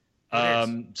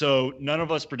 So none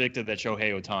of us predicted that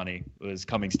Shohei Ohtani was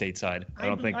coming stateside.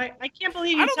 I can't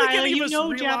believe you, Tyler. You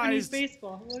know Japanese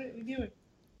baseball. What are you doing?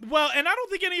 Well, and I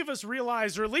don't think any of us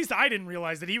realized, or at least I didn't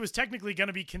realize, that he was technically going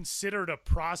to be considered a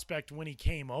prospect when he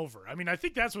came over. I mean, I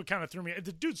think that's what kind of threw me.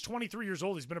 The dude's 23 years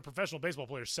old. He's been a professional baseball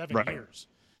player 7 years.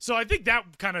 So I think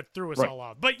that kind of threw us all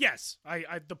off. But yes,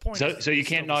 the point is. So you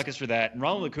can't knock us for that. And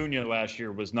Ronald Acuna last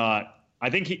year was not. I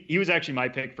think he was actually my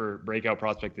pick for breakout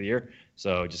prospect of the year.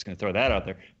 So just going to throw that out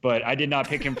there. But I did not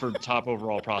pick him for top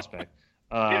overall prospect.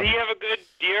 Did he have a good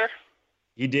year?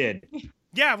 He did.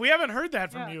 Yeah, we haven't heard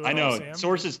that from you. I know. Sam.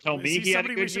 Sources tell me he had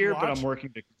a good year, but I'm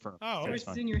working to confirm. Oh, it's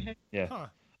in your head. Yeah.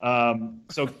 Huh.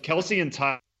 So Kelsey and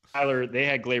Tyler, they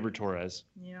had Gleyber Torres,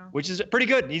 which is pretty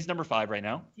good. He's number 5 right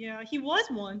now. Yeah, he was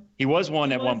one. He was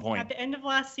one at one point. At the end of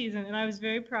last season, and I was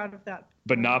very proud of that.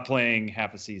 But not playing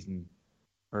half a season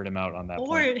hurt him out on that Or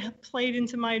point. it played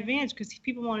into my advantage because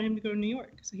people wanted him to go to New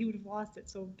York, so he would have lost it.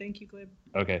 So thank you, Gleyber.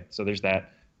 Okay, so there's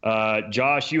that.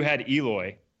 Josh, you had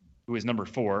Eloy, who is number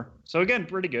 4. So again,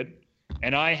 pretty good.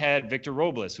 And I had Victor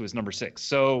Robles, who was number 6.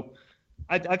 So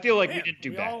I feel like we didn't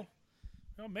do bad.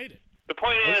 We all made it. The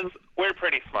point is, we're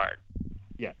pretty smart.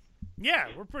 Yeah. Yeah,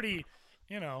 we're pretty,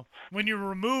 when you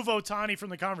remove Ohtani from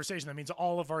the conversation, that means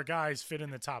all of our guys fit in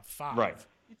the top 5. Right.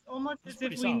 It's almost as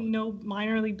if solid. we know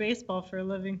minor league baseball for a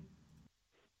living.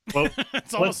 Well,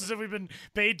 it's almost as if we've been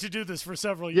paid to do this for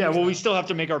several years. Yeah, well, now. we still have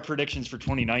to make our predictions for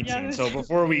 2019. Yeah, so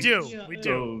before we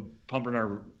do. Pumping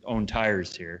our own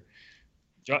tires here.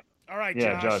 All right,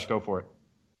 Josh, go for it.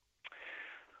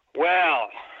 Well,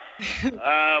 so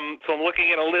I'm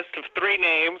looking at a list of 3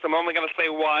 names. I'm only going to say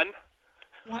one.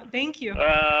 Well, thank you.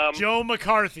 Joe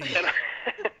McCarthy.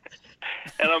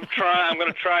 And I'm going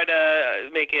to try to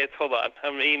make it. Hold on.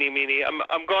 I'm going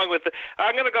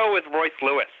to go with Royce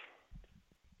Lewis.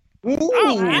 Ooh.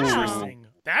 Oh, interesting.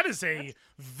 That is a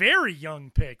very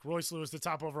young pick. Royce Lewis, the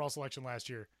top overall selection last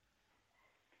year.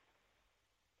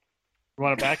 You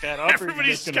want to back that up?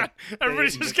 Everybody's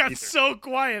just got so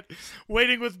quiet,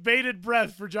 waiting with bated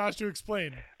breath for Josh to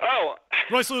explain. Oh.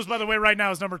 Royce Lewis, by the way, right now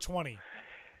is number 20.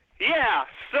 Yeah,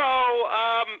 so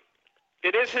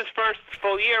it is his first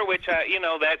full year, which that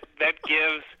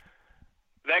gives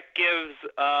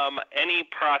any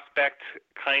prospect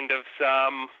kind of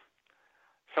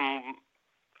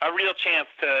a real chance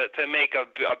to make a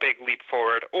big leap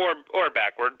forward or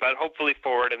backward, but hopefully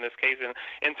forward in this case,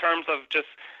 in terms of just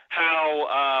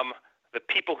how the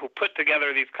people who put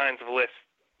together these kinds of lists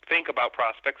think about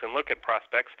prospects and look at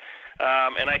prospects.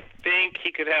 And I think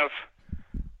he could have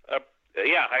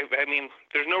I mean,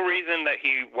 there's no reason that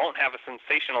he won't have a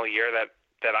sensational year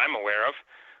that I'm aware of.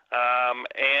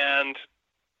 And,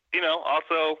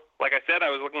 also, like I said, I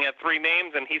was looking at 3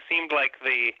 names, and he seemed like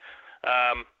maybe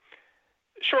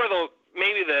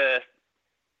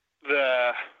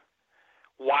the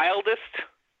wildest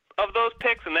of those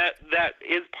picks, and that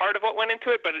is part of what went into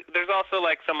it, but there's also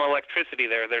like some electricity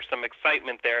there. There's some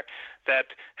excitement there that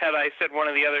had I said one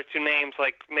of the other 2 names,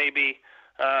 like maybe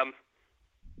they're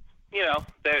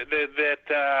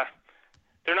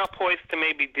not poised to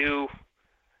maybe do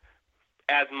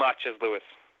as much as Lewis.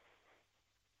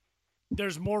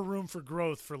 There's more room for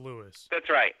growth for Lewis. That's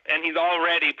right, and he's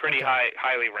already pretty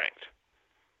highly ranked.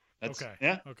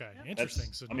 Okay.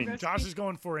 Interesting. So Josh is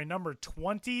going for a number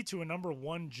 20 to a number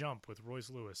 1 jump with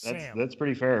Royce Lewis. Sam. That's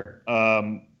pretty fair.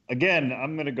 Again,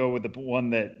 I'm going to go with the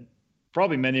one that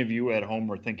probably many of you at home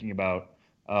were thinking about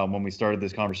when we started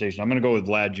this conversation. I'm going to go with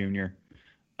Vlad Jr.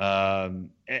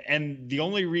 And the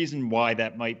only reason why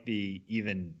that might be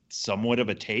even somewhat of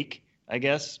a take, I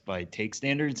guess, by take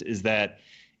standards, is that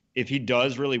if he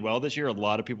does really well this year, a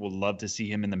lot of people would love to see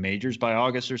him in the majors by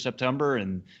August or September.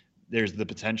 And there's the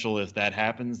potential, if that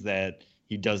happens, that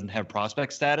he doesn't have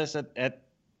prospect status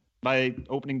by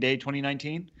opening day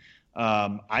 2019.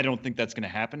 I don't think that's going to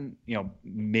happen.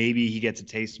 Maybe he gets a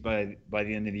taste by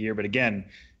the end of the year. But again,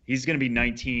 he's going to be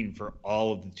 19 for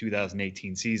all of the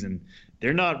 2018 season.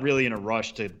 They're not really in a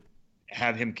rush to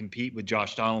have him compete with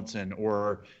Josh Donaldson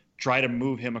or try to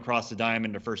move him across the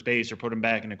diamond to first base or put him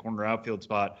back in a corner outfield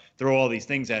spot, throw all these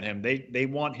things at him. They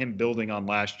want him building on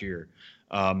last year.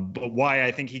 But why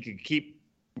I think he could keep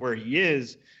where he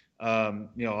is,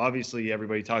 obviously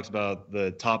everybody talks about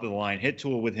the top of the line hit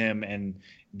tool with him and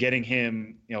getting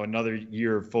him, another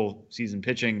year of full season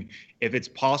pitching. If it's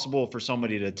possible for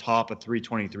somebody to top a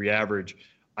 323 average,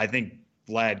 I think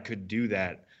Vlad could do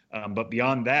that. But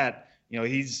beyond that,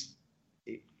 he's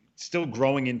still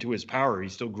growing into his power.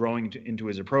 He's still growing into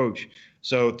his approach.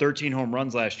 So 13 home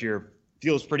runs last year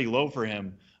feels pretty low for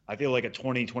him. I feel like a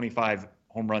 20-25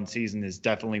 home run season is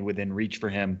definitely within reach for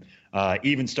him,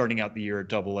 even starting out the year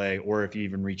at AA, or if he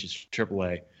even reaches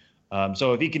AAA.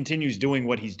 So if he continues doing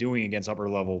what he's doing against upper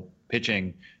level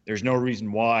pitching, there's no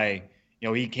reason why,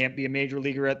 he can't be a major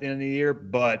leaguer at the end of the year.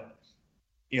 But,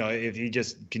 if he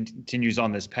just continues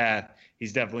on this path,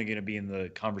 he's definitely going to be in the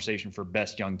conversation for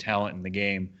best young talent in the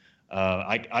game.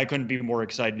 I couldn't be more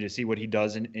excited to see what he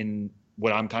does in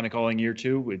what I'm kind of calling year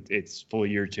 2. It's full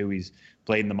year 2. He's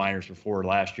played in the minors before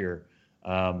last year.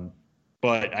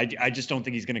 But I just don't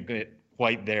think he's going to get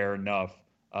quite there enough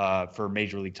for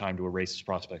Major League time to erase his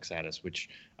prospect status, which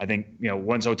I think,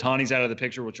 once Ohtani's out of the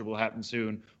picture, which will happen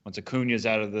soon, once Acuna's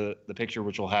out of the picture,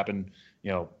 which will happen,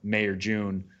 May or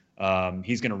June,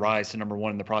 he's going to rise to number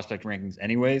 1 in the prospect rankings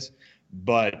anyways.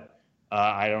 But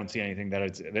I don't see anything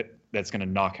that's going to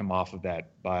knock him off of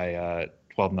that by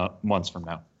 12 months from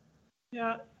now.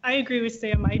 Yeah, I agree with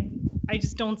Sam. I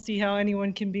just don't see how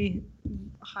anyone can be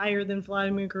higher than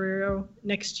Vladimir Guerrero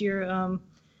next year.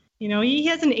 He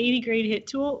has an 80 grade hit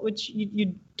tool, which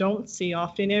you don't see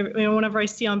often. Whenever I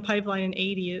see on Pipeline an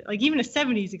 80, like even a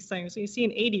 70 is exciting. So you see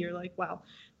an 80, you're like, wow,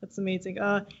 that's amazing.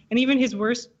 And even his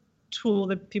worst tool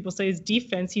that people say is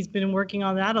defense. He's been working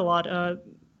on that a lot.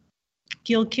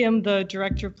 Gil Kim, the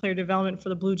director of player development for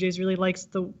the Blue Jays, really likes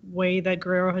the way that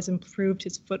Guerrero has improved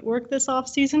his footwork this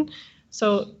offseason.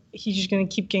 So he's just going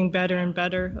to keep getting better and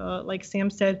better. Like Sam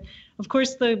said, of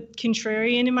course, the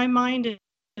contrarian in my mind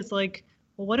is like,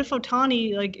 well, what if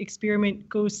Ohtani experiment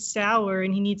goes sour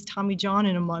and he needs Tommy John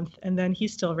in a month and then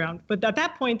he's still around? But at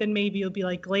that point, then maybe it'll be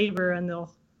like Gleyber and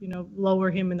they'll,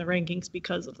 lower him in the rankings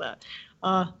because of that.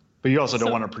 But you also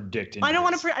don't want to predict injuries. I don't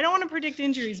want to predict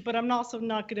injuries, but I'm also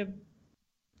not going to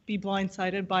be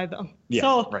blindsided by them. Yeah,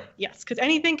 so right. Yes, because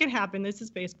anything can happen. This is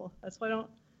baseball. That's why I don't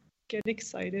get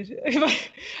excited.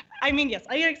 I mean, yes,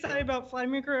 I get excited about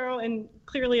Vladimir Guerrero, and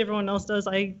clearly everyone else does.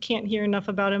 I can't hear enough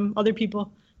about him. Other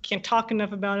people can't talk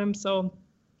enough about him, so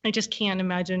I just can't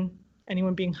imagine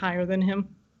anyone being higher than him.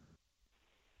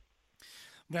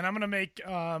 Then I'm going to make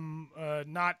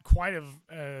not quite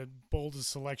as bold a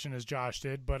selection as Josh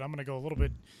did, but I'm going to go a little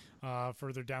bit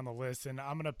further down the list, and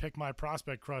I'm going to pick my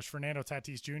prospect crush, Fernando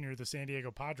Tatis Jr., the San Diego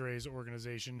Padres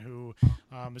organization, who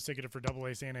is ticketed for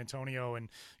AA San Antonio, and,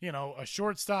 a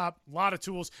shortstop, a lot of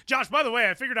tools. Josh, by the way,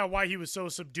 I figured out why he was so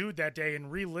subdued that day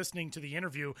in re-listening to the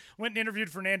interview. Went and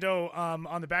interviewed Fernando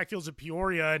on the backfields of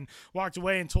Peoria and walked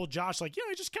away and told Josh, he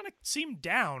just kind of seemed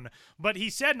down. But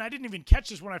he said, and I didn't even catch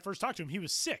this when I first talked to him, he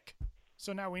was sick.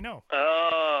 So now we know.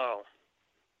 Oh.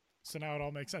 So now it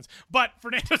all makes sense. But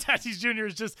Fernando Tatis Jr.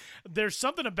 is just, there's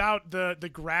something about the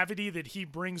gravity that he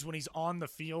brings when he's on the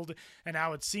field and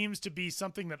how it seems to be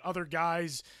something that other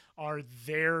guys are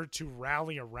there to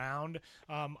rally around.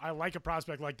 I like a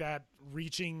prospect like that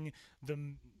reaching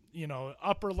the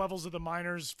upper levels of the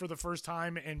minors for the first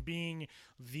time and being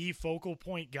the focal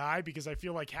point guy, because I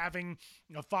feel like having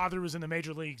a father who's in the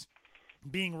major leagues,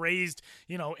 being raised,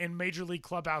 in major league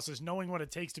clubhouses, knowing what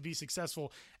it takes to be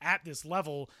successful at this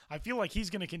level, I feel like he's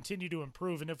going to continue to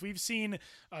improve. And if we've seen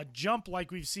a jump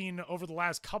like we've seen over the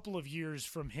last couple of years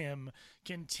from him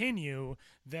continue,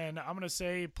 then I'm going to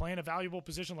say playing a valuable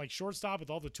position like shortstop with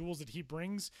all the tools that he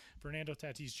brings, Fernando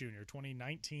Tatis Jr.,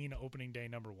 2019 opening day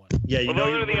number 1. Yeah, those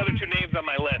are the other two names on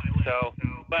my list, so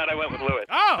glad I went with Lewis.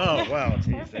 Oh wow,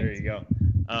 geez, there you go.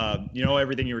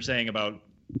 Everything you were saying about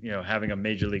having a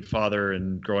major league father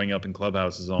and growing up in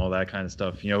clubhouses and all that kind of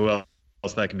stuff. Who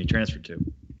else that can be transferred to?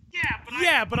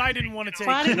 But I didn't want to take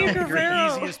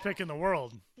the easiest pick in the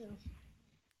world.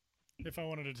 If I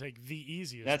wanted to take the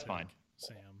easiest, that's pick, fine.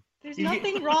 Sam. There's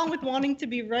nothing wrong with wanting to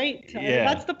be right, Tyler.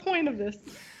 Yeah. That's the point of this.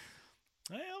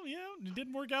 Well, it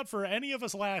didn't work out for any of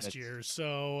us last year,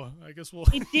 so I guess we'll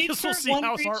see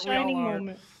how smart we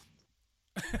all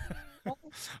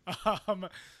are.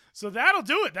 So that'll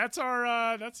do it. That's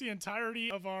that's the entirety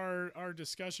of our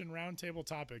discussion roundtable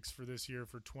topics for this year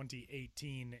for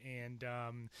 2018.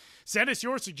 And send us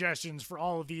your suggestions for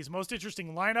all of these. Most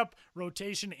interesting lineup,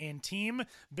 rotation, and team.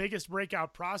 Biggest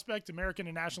breakout prospect, American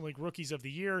and National League Rookies of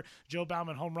the Year, Joe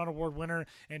Bauman Home Run Award winner,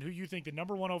 and who you think the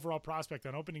number 1 overall prospect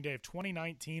on opening day of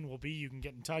 2019 will be. You can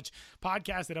get in touch.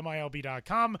 Podcast at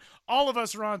MILB.com. All of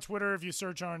us are on Twitter. If you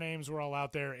search our names, we're all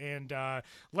out there. And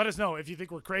let us know if you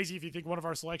think we're crazy, if you think one of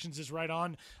our selections is right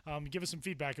on. Give us some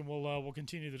feedback, and we'll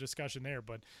continue the discussion there.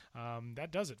 But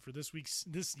that does it for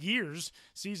this year's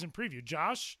season preview.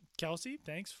 Josh, Kelsey,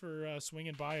 thanks for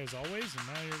swinging by as always. And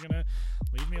now you're gonna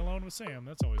leave me alone with Sam.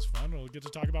 That's always fun. We'll get to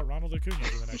talk about Ronald Acuna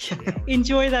for the next 3 hours.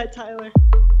 Enjoy that, Tyler.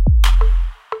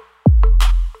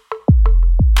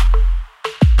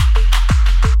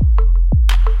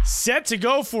 Set to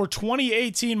go for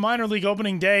 2018 minor league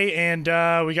opening day, and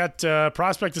we got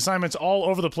prospect assignments all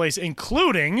over the place,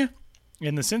 including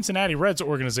in the Cincinnati Reds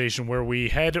organization, where we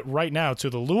head right now to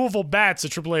the Louisville Bats, the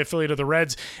AAA affiliate of the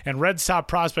Reds, and Reds top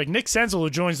prospect Nick Senzel, who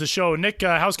joins the show. Nick,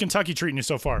 how's Kentucky treating you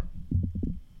so far?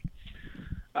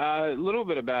 A little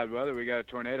bit of bad weather. We got a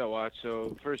tornado watch,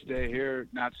 so first day here,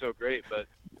 not so great, but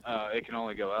it can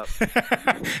only go up.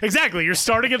 Exactly. You're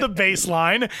starting at the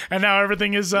baseline, and now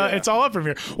everything is it's all up from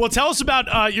here. Well, tell us about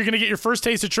you're going to get your first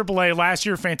taste of AAA. Last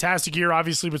year, fantastic year,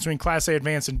 obviously, between Class A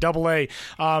Advanced and AA,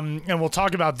 and we'll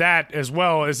talk about that as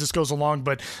well as this goes along.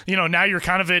 But, now you're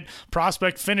kind of at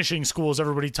prospect finishing school, as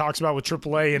everybody talks about with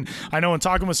AAA, and I know in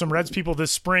talking with some Reds people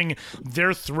this spring,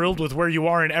 they're thrilled with where you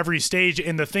are in every stage,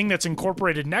 and the thing that's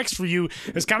incorporated next for you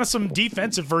is kind of some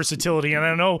defensive versatility, and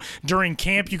I know during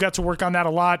camp you got to work on that a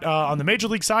lot. On the major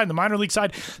league side and the minor league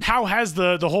side. How has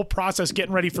the whole process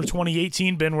getting ready for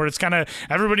 2018 been, where it's kind of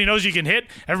everybody knows you can hit,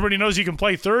 everybody knows you can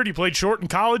play third, you played short in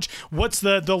college. What's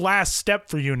the last step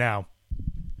for you now?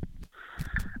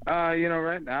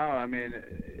 Right now,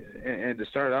 and to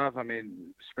start off,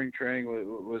 spring training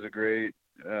was a great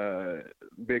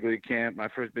big league camp. My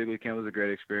first big league camp was a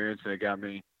great experience, and it got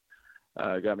me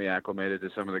acclimated to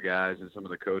some of the guys and some of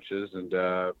the coaches, and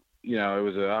it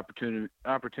was an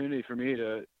opportunity for me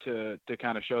to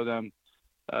kind of show them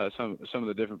some of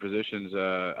the different positions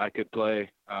I could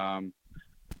play,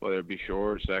 whether it be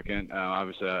short, second.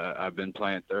 Obviously, I've been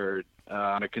playing third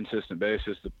on a consistent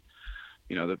basis,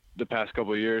 the past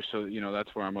couple of years. So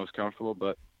that's where I'm most comfortable.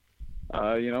 But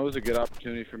it was a good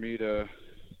opportunity for me to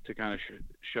kind of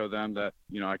show them that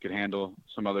I could handle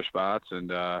some other spots, and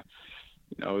it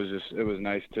was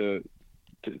nice to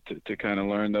kind of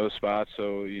learn those spots.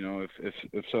 So,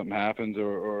 if something happens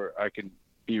or I can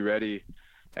be ready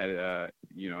at,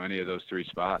 any of those three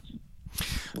spots.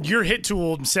 Your hit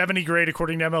tool, 70 grade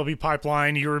according to MLB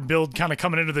Pipeline. You were billed kind of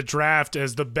coming into the draft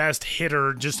as the best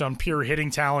hitter just on pure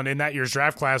hitting talent in that year's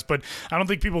draft class, but I don't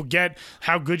think people get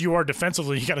how good you are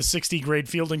defensively. You got a 60 grade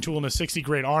fielding tool and a 60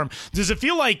 grade arm. Does it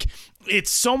feel like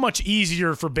it's so much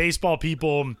easier for baseball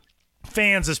people,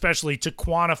 fans especially, to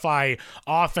quantify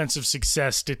offensive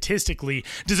success statistically?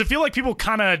 Does it feel like people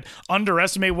kind of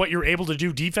underestimate what you're able to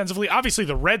do defensively? Obviously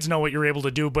the Reds know what you're able to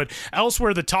do, but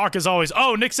elsewhere the talk is always,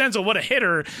 oh, Nick Senzel, what a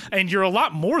hitter, and you're a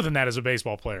lot more than that as a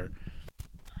baseball player.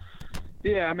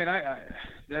 Yeah, I mean,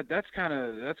 that's kind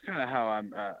of how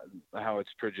I'm how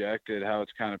it's projected, how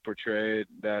it's kind of portrayed,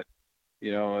 that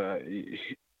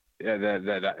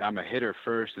that I'm a hitter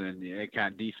first, and then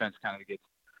kind of defense kind of gets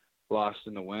lost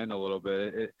in the wind a little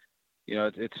bit.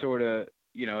 It's sort of,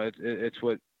 it's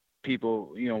what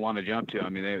people, want to jump to. I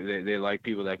mean, they like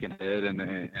people that can hit, and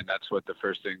that's what the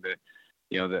first thing that,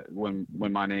 that when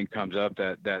my name comes up,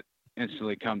 that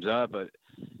instantly comes up. But,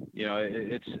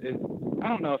 I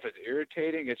don't know if it's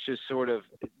irritating. It's just sort of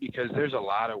because there's a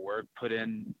lot of work put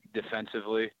in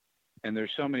defensively, and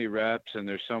there's so many reps, and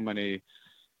there's so many,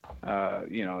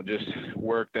 just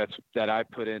work that I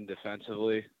put in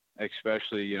defensively,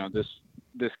 especially,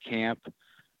 this camp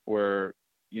where,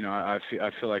 I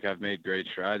feel like I've made great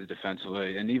strides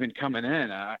defensively. And even coming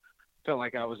in, I felt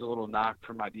like I was a little knocked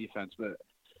from my defense. But,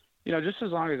 just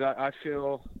as long as I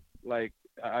feel like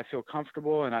I feel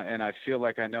comfortable and I feel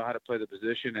like I know how to play the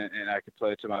position and I can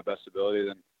play it to my best ability,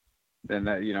 then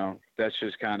that, that's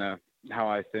just kind of how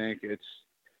I think. It's,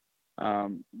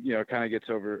 kind of gets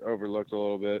overlooked a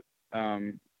little bit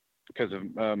because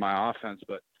of my offense.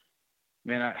 But,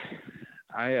 man,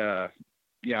 I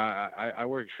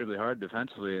work extremely hard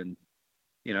defensively, and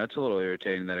it's a little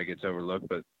irritating that it gets overlooked.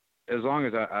 But as long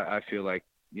as I feel like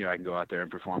I can go out there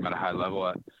and perform at a high level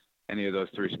at any of those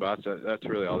three spots, that's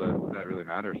really all that really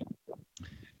matters.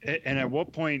 And at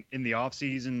what point in the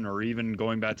offseason, or even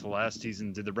going back to last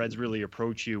season, did the Reds really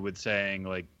approach you with saying,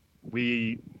 like,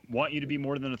 we want you to be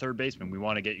more than a third baseman, we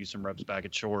want to get you some reps back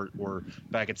at short or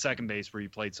back at second base where you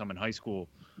played some in high school?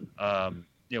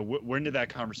 When did that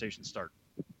conversation start?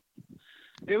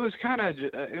 It was kind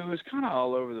of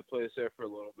all over the place there for a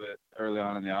little bit early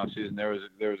on in the offseason. There was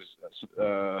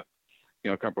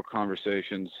a couple of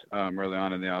conversations early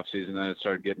on in the offseason. Then it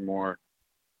started getting more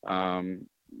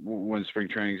when spring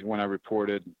trainings, when I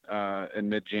reported in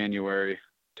mid-January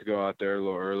to go out there a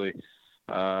little early.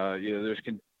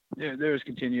 There was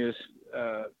continuous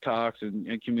talks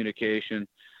and communication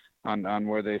on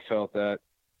where they felt that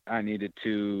I needed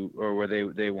to, or where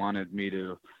they wanted me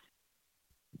to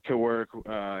work,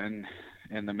 and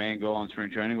the main goal on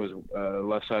spring training was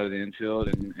left side of the infield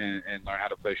and learn how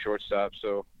to play shortstop.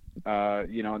 So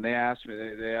and they asked me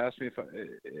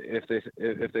if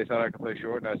they thought I could play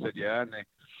short, and I said yeah, and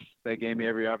they gave me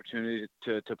every opportunity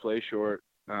to play short.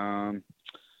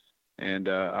 And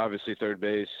obviously third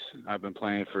base I've been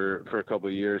playing for a couple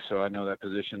of years, so I know that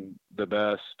position the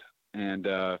best. And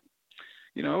it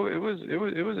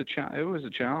was a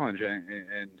challenge,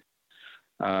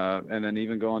 and then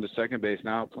even going to second base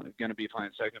now, going to be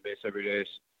playing second base every day,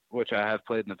 which I have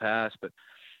played in the past. But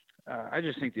I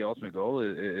just think the ultimate goal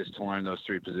is to learn those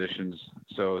three positions.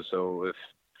 So if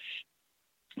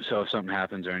something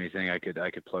happens or anything, I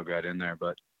could plug right in there.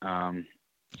 But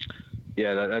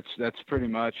that's pretty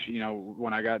much,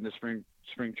 when I got into spring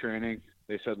training,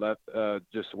 they said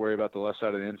just worry about the left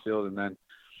side of the infield, and then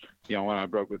when I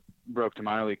broke to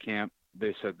minor league camp,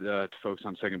 they said to focus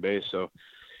on second base. So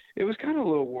it was kind of a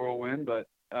little whirlwind, but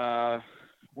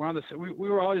we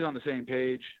were always on the same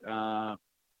page.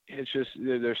 It's just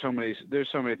there's so many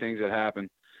things that happen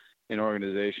in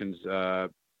organizations. A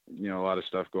lot of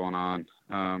stuff going on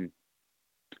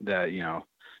that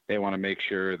they want to make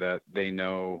sure that they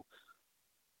know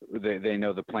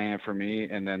the plan for me,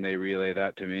 and then they relay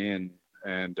that to me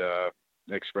and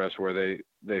express where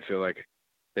they feel like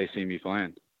they see me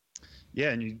playing.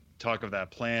 Yeah, and you talk of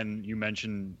that plan. You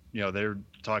mentioned, they're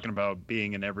talking about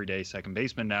being an everyday second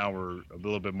baseman now, or a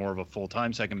little bit more of a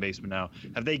full-time second baseman now.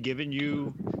 Have they given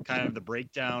you kind of the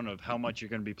breakdown of how much you're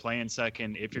going to be playing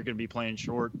second, if you're going to be playing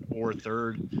short or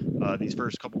third, these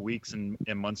first couple weeks and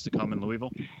months to come in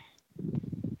Louisville?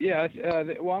 Yeah,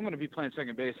 well, I'm going to be playing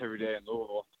second base every day in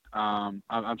Louisville.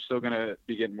 I'm still going to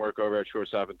be getting work over at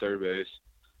shortstop and third base,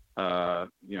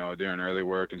 during early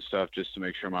work and stuff, just to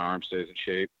make sure my arm stays in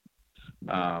shape.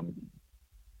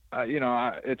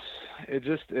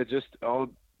 It just all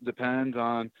depends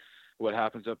on what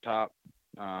happens up top.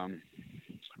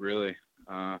 Really,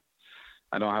 I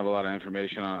don't have a lot of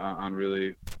information on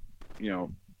really,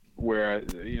 where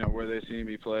they see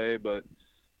me play, but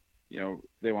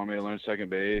they want me to learn second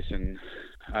base, and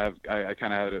I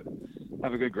kind of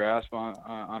have a good grasp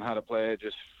on how to play it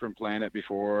just from playing it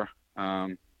before.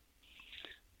 But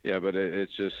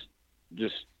it's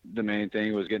just the main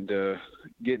thing was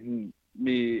getting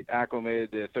me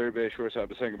acclimated to third base, shortstop,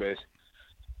 and second base.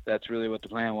 That's really what the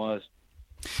plan was.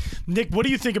 Nick, what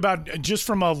do you think about, just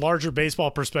from a larger baseball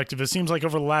perspective? It seems like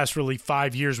over the last really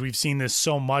 5 years, we've seen this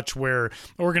so much where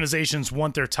organizations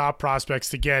want their top prospects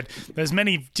to get as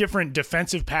many different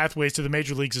defensive pathways to the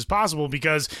major leagues as possible,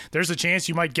 because there's a chance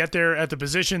you might get there at the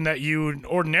position that you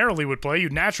ordinarily would play,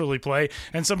 you'd naturally play,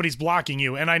 and somebody's blocking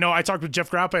you. And I know I talked with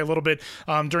Jeff Grappe a little bit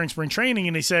during spring training,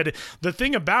 and he said the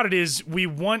thing about it is we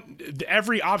want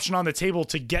every option on the table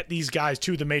to get these guys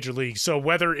to the major leagues. So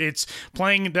whether it's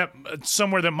playing that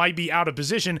somewhere that might be out of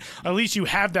position, at least you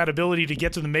have that ability to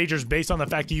get to the majors based on the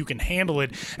fact that you can handle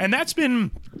it. And that's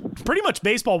been pretty much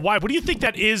baseball wide. What do you think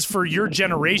that is for your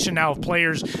generation now of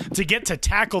players to get to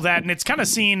tackle that? And it's kind of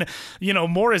seen,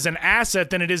 more as an asset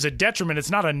than it is a detriment. It's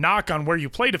not a knock on where you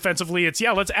play defensively. It's,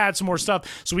 let's add some more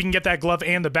stuff so we can get that glove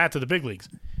and the bat to the big leagues.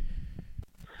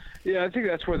 Yeah, I think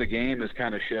that's where the game is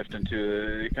kind of shifting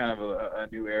to kind of a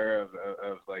new era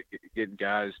of like getting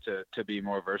guys to be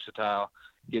more versatile.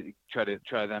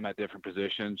 Try them at different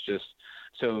positions, just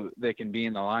so they can be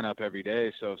in the lineup every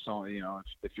day. So if someone,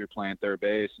 if you're playing third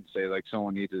base and say like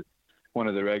someone needs one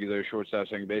of the regular shortstop,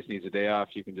 second base needs a day off,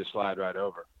 you can just slide right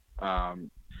over.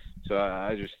 So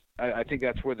I think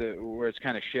that's where it's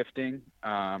kind of shifting.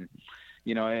 And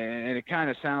it kind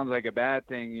of sounds like a bad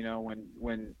thing,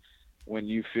 when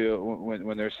you feel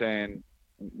when they're saying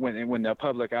when the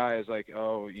public eye is like,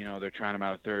 oh, they're trying them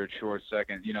out of third, short,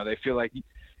 second, they feel like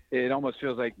it almost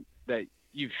feels like that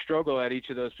you struggle at each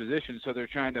of those positions. So they're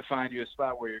trying to find you a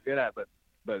spot where you're good at,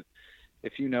 but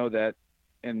if you know that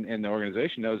and the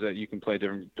organization knows that you can play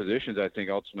different positions, I think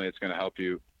ultimately it's going to help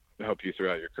you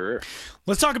throughout your career.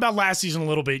 Let's talk about last season a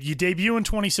little bit. You debut in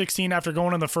 2016 after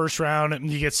going in the first round,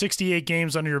 and you get 68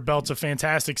 games under your belt. It's a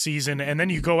fantastic season. And then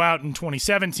you go out in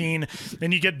 2017,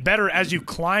 and you get better as you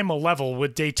climb a level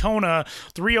with Daytona,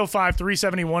 305,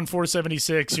 371,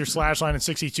 476, your slash line in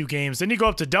 62 games. Then you go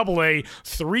up to AA,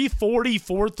 340,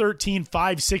 413,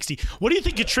 560. What do you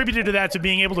think contributed to that, to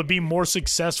being able to be more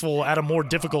successful at a more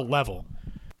difficult level?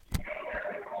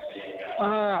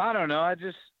 I don't know. I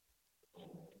just,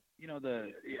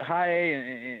 the high A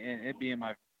and it being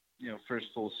my, first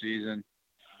full season,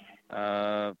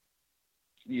 just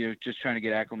trying to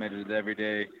get acclimated to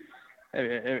the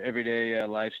everyday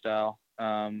lifestyle,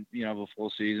 of a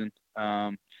full season.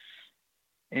 And,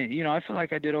 I feel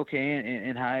like I did okay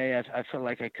in high A. I felt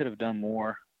like I could have done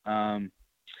more. So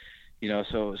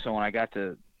when I got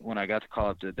to call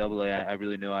up to AA, I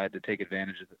really knew I had to take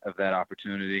advantage of that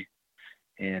opportunity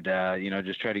and,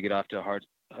 just try to get off to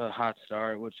a hot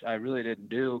start, which I really didn't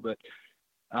do, but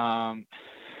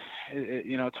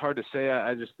it's hard to say.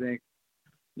 I just think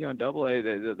in AA,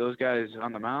 those guys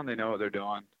on the mound, they know what they're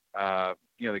doing. The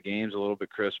game's a little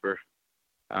bit crisper.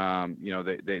 They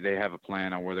have a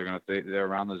plan on where they're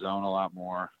around the zone a lot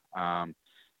more. I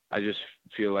just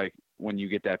feel like when you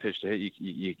get that pitch to hit,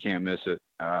 you can't miss it.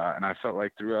 And I felt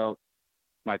like throughout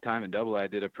my time in AA, I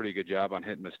did a pretty good job on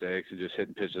hitting mistakes and just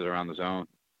hitting pitches around the zone.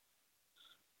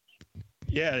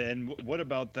 Yeah, and what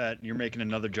about that? You're making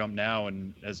another jump now,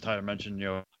 and as Tyler mentioned,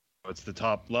 it's the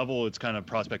top level. It's kind of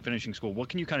prospect finishing school. What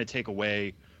can you kind of take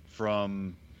away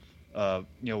from,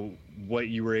 what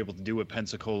you were able to do at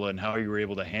Pensacola and how you were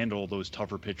able to handle those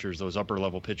tougher pitchers, those upper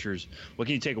level pitchers? What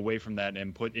can you take away from that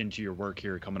and put into your work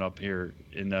here coming up here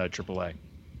in AAA?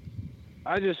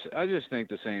 I just think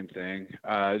the same thing.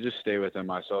 Just stay within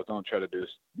myself. Don't try to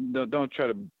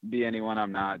be anyone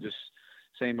I'm not. Just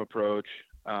same approach.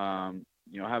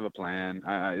 Have a plan.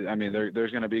 I mean,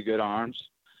 there's going to be good arms.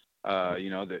 There's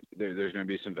going to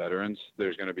be some veterans.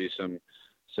 There's going to be some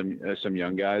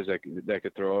young guys that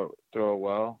could throw it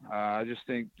well. I just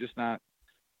think not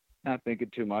thinking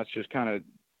too much. Just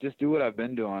do what I've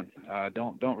been doing.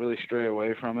 Don't really stray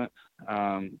away from it.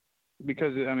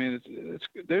 Because I mean,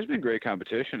 there's been great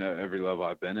competition at every level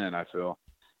I've been in. I feel.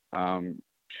 I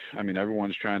mean,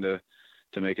 everyone's trying to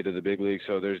make it to the big league.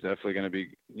 So there's definitely going to be,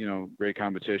 great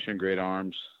competition, great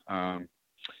arms,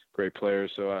 great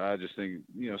players. So I just think,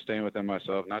 staying within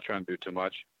myself, not trying to do too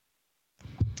much.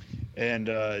 And,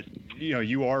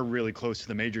 you are really close to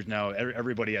the majors now.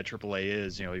 Everybody at AAA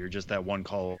is, you're just that one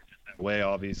call away,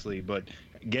 obviously, but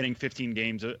getting 15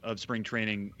 games of spring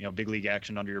training, big league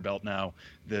action under your belt now,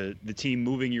 the team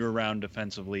moving you around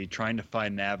defensively, trying to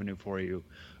find an avenue for you.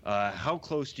 How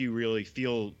close do you really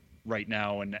feel right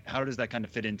now, and how does that kind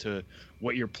of fit into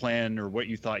what your plan or what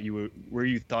you thought where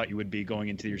you thought you would be going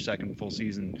into your second full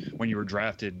season when you were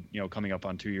drafted, coming up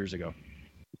on 2 years ago?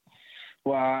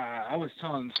 Well, I was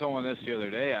telling someone this the other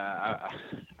day. I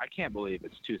can't believe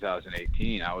it's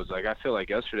 2018. I was like, I feel like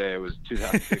yesterday it was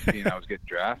 2016. I was getting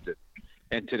drafted,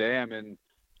 and today I'm in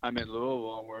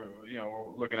Louisville, and we're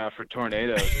looking out for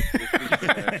tornadoes.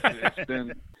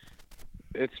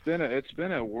 It's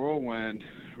been a whirlwind,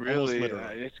 really.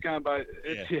 It's gone by.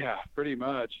 Yeah, pretty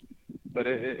much. But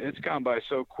it's gone by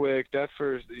so quick. That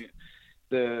first,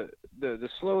 the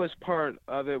slowest part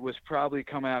of it was probably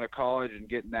coming out of college and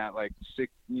getting that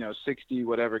 60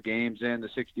 whatever games in, the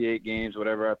 68 games,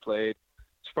 whatever I played.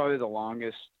 It's probably the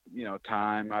longest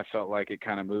time. I felt like it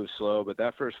kind of moved slow. But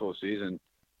that first full season,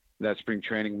 that spring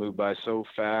training moved by so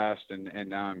fast, and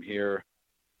now I'm here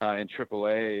in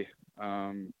AAA.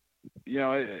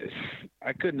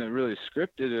 I couldn't have really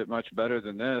scripted it much better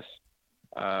than this.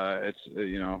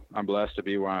 I'm blessed to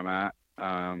be where I'm at.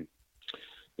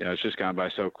 It's just gone by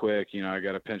so quick. I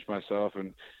got to pinch myself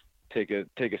and take a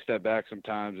step back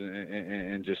sometimes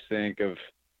and just think of,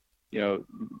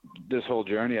 this whole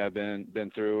journey I've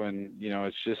been through, and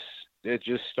it's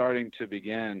just starting to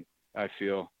begin, I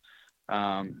feel,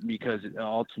 because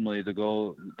ultimately the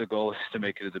goal is to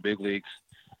make it to the big leagues.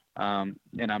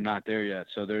 And I'm not there yet.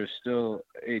 So there's still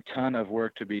a ton of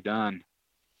work to be done.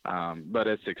 But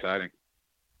it's exciting.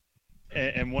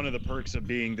 And one of the perks of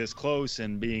being this close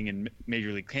and being in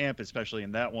Major League camp, especially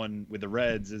in that one with the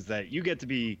Reds, is that you get to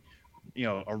be,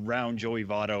 around Joey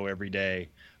Votto every day.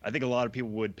 I think a lot of people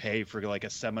would pay for like a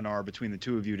seminar between the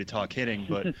two of you to talk hitting,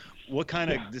 but what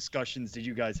kind of discussions did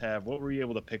you guys have? What were you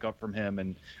able to pick up from him?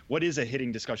 And what is a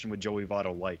hitting discussion with Joey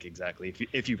Votto like exactly,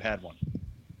 if you've had one?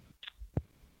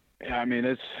 Yeah, I mean,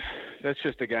 that's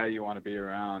just a guy you want to be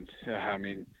around. I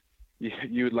mean,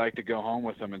 you would like to go home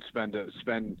with him and spend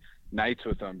nights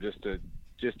with him just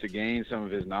to gain some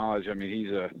of his knowledge. I mean,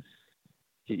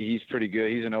 he's pretty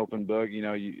good. He's an open book.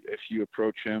 If you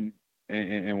approach him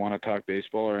and want to talk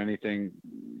baseball or anything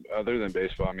other than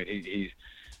baseball, I mean,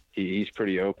 he's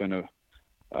pretty open.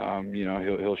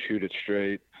 He'll shoot it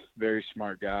straight. Very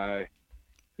smart guy.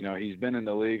 He's been in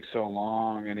the league so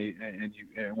long, and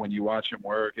when you watch him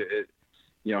work,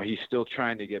 he's still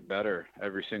trying to get better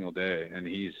every single day. And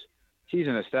he's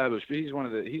an established. He's one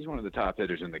of the top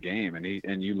hitters in the game.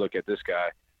 And you look at this guy,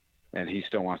 and he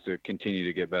still wants to continue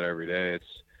to get better every day.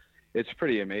 It's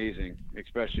pretty amazing,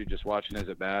 especially just watching his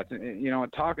at bats.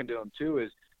 And talking to him too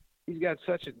is he's got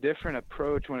such a different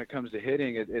approach when it comes to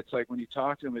hitting. It's like when you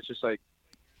talk to him, it's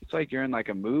like you're in like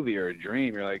a movie or a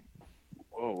dream. You're like,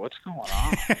 whoa, what's going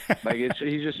on?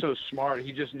 He's just so smart.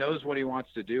 He just knows what he wants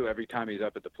to do every time he's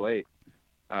up at the plate.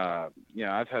 I've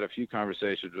had a few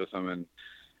conversations with him, and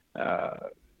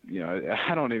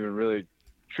I don't even really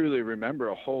truly remember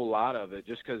a whole lot of it,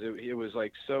 just because it was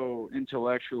like so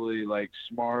intellectually like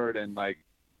smart, and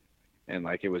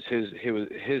it was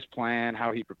his plan,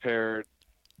 how he prepared.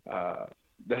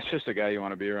 That's just a guy you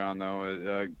want to be around,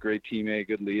 though. A great teammate,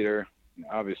 good leader,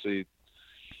 obviously.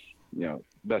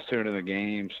 Best hitter in the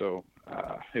game, so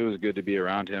it was good to be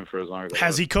around him for as long as.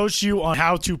 Has he coached you on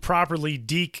how to properly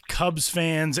deke Cubs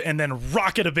fans and then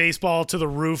rocket a baseball to the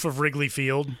roof of Wrigley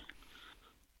Field?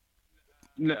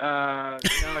 No,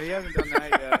 he hasn't done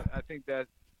that yet.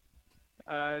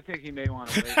 I think he may want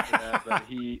to wait for that, but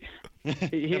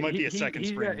it might be a second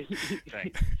spring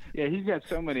thing. Yeah, he's got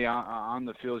so many on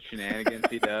the field shenanigans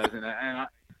he does, and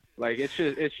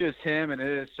it's just him, and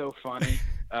it is so funny.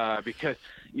 Because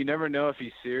you never know if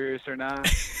he's serious or not.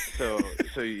 So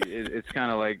it's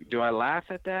kind of like, do I laugh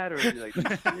at that, or is he like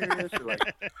serious? Or like,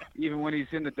 even when he's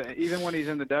in the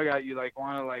dugout, you like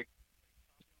want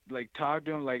to talk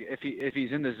to him. Like if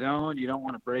he's in the zone, you don't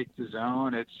want to break the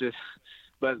zone. It's just,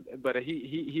 but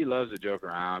he loves to joke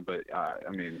around. But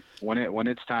I mean, when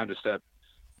it's time to step,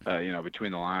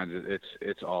 between the lines,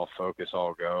 it's all focus,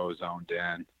 all go, zoned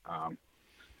in.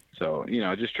 So,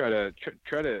 just try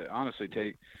to honestly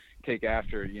take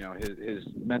after, his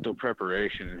mental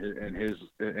preparation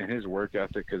and his work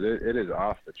ethic, because it is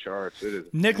off the charts. It is.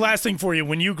 Nick, last thing for you.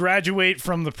 When you graduate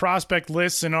from the prospect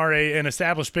lists and are an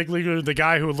established big leaguer, the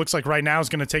guy who it looks like right now is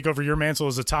going to take over your mantle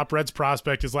as a top Reds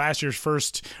prospect is last year's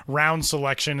first round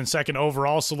selection and second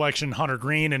overall selection, Hunter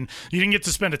Green. And you didn't get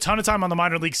to spend a ton of time on the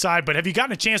minor league side, but have you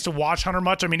gotten a chance to watch Hunter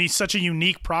much? I mean, he's such a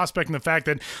unique prospect in the fact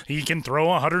that he can throw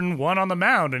 101 on the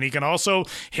mound, and he can also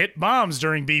hit bombs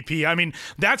during BP. I mean,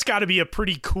 that's got to be a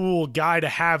pretty cool guy to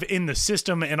have in the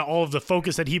system, and all of the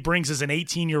focus that he brings as an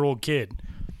 18-year-old kid.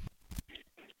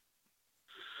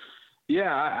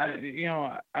 Yeah,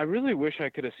 I really wish I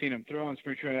could have seen him throw in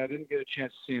spring training. I didn't get a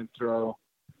chance to see him throw.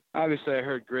 obviously I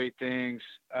heard great things.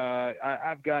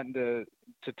 I've gotten to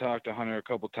talk to Hunter a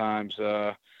couple times.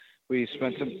 We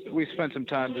spent some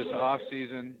time this off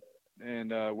season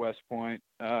in West Point.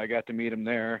 I got to meet him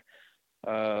there.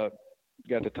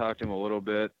 Got to talk to him a little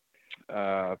bit.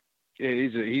 Yeah,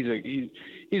 he's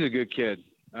a good kid.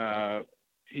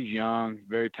 He's young,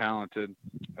 very talented,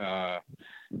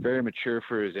 very mature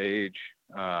for his age.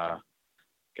 Got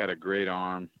a great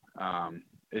arm.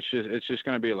 It's just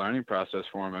going to be a learning process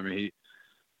for him. I mean,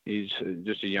 he's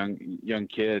just a young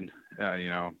kid,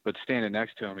 but standing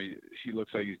next to him, he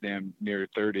looks like he's damn near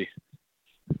 30.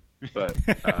 But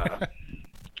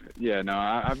yeah, no,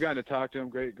 I've gotten to talk to him.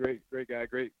 Great guy,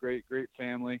 great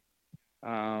family.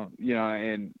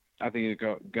 And I think he's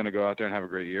going to go out there and have a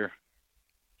great year.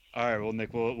 All right, well,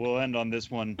 Nick, we'll end on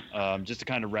this one just to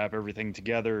kind of wrap everything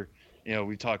together.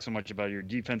 We've talked so much about your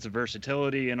defensive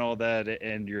versatility and all that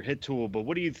and your hit tool, but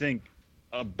what do you think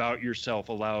about yourself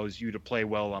allows you to play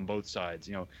well on both sides?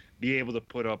 Be able to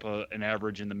put up an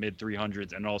average in the mid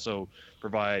 300s and also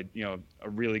provide, a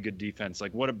really good defense.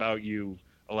 Like, what about you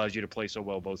allows you to play so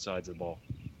well both sides of the ball?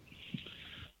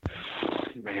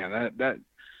 Man,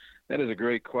 that is a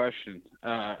great question.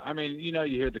 I mean, you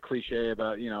hear the cliche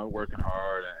about, working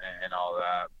hard and all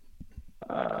that.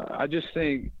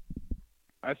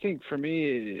 I think for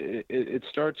me, it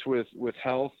starts with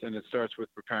health, and it starts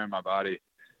with preparing my body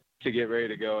to get ready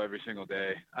to go every single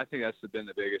day. I think that's been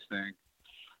the biggest thing,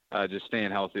 just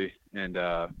staying healthy and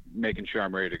making sure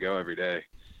I'm ready to go every day.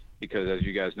 Because as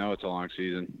you guys know, it's a long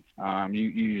season.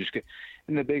 You just get,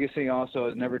 and the biggest thing also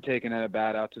is never taking a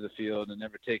bat out to the field and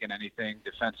never taking anything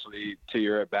defensively to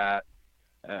your at bat.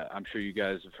 I'm sure you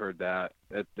guys have heard that.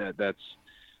 I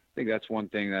think that's one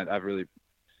thing that I've really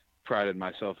prided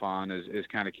myself on is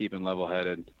kind of keeping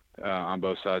level-headed on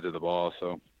both sides of the ball.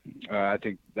 So I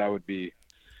think that would be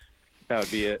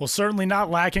it. Well, certainly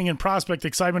not lacking in prospect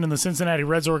excitement in the Cincinnati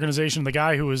Reds organization. The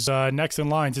guy who is next in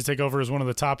line to take over as one of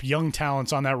the top young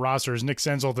talents on that roster is Nick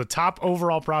Senzel, the top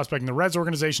overall prospect in the Reds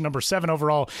organization, number 7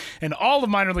 overall in all of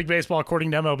minor league baseball,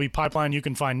 according to MLB Pipeline. You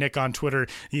can find Nick on Twitter.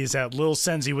 He is at Lil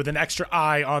Senzi with an extra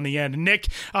I on the end. Nick,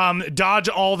 dodge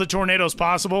all the tornadoes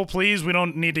possible, please. We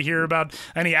don't need to hear about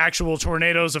any actual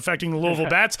tornadoes affecting the Louisville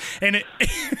Bats. And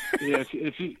if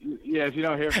you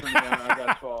don't hear from me, I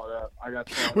got swallowed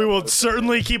up. We will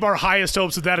certainly keep our highest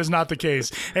hopes that is not the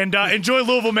case. And enjoy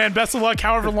Louisville, man. Best of luck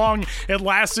however long it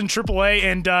lasts in AAA,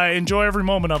 and enjoy every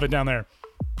moment of it down there.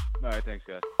 All right, thanks,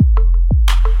 guys.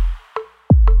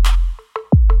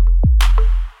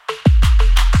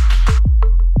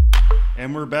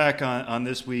 And we're back on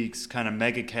this week's kind of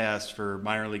megacast for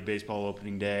minor league baseball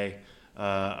opening day.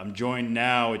 I'm joined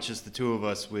now, it's just the two of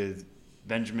us, with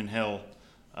Benjamin Hill.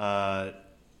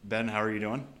 Ben, how are you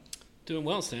doing? Doing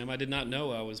well, Sam. I did not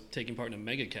know I was taking part in a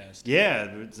megacast. Yeah,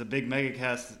 it's a big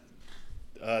megacast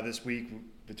this week.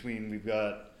 We've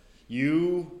got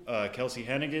you, Kelsey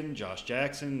Hennigan, Josh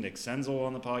Jackson, Nick Senzel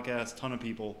on the podcast, ton of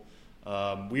people.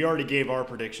 We already gave our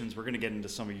predictions. We're going to get into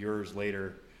some of yours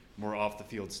later, more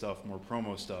off-the-field stuff, more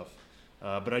promo stuff.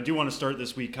 But I do want to start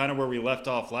this week kind of where we left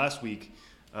off last week.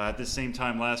 At the same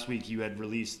time last week, you had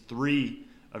released 3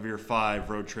 of your 5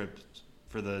 road trips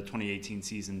for the 2018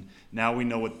 season. Now we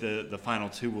know what the final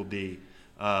 2 will be.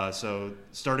 So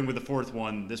starting with the 4th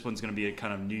one, this one's going to be a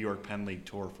kind of New York Penn League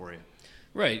tour for you.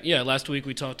 Right, yeah. Last week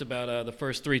we talked about the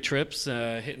first 3 trips,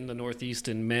 hitting the Northeast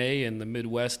in May and the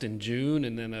Midwest in June,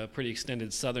 and then a pretty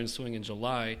extended southern swing in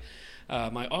July.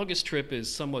 My August trip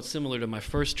is somewhat similar to my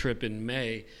first trip in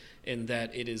May in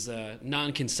that it is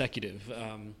non-consecutive.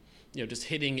 Just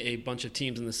hitting a bunch of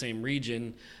teams in the same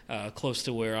region, close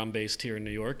to where I'm based here in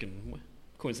New York, and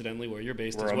coincidentally where you're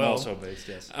based as well. Where I'm also based,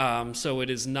 yes. So it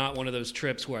is not one of those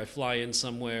trips where I fly in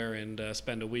somewhere and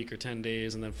spend a week or 10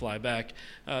 days and then fly back.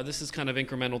 This is kind of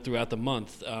incremental throughout the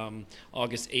month.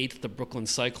 August 8th, the Brooklyn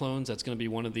Cyclones. That's going to be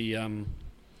one of the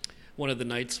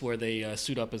nights where they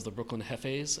suit up as the Brooklyn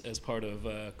Jefes as part of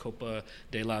Copa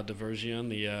de la Diversion,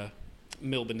 the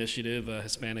MILB initiative, a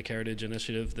Hispanic Heritage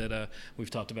Initiative that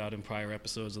we've talked about in prior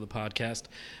episodes of the podcast.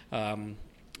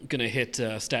 Going to hit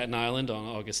Staten Island on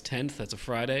August 10th. That's a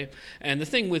Friday. And the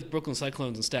thing with Brooklyn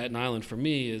Cyclones and Staten Island for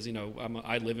me is,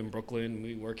 I live in Brooklyn.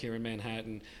 We work here in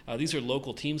Manhattan. These are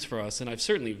local teams for us, and I've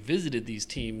certainly visited these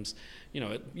teams,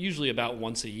 usually about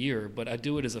once a year, but I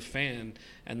do it as a fan.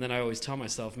 And then I always tell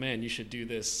myself, man, you should do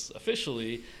this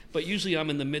officially. But usually I'm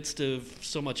in the midst of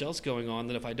so much else going on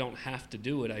that if I don't have to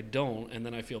do it, I don't. And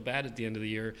then I feel bad at the end of the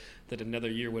year that another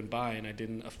year went by and I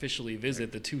didn't officially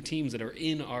visit the 2 teams that are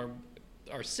in our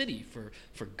our city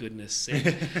for goodness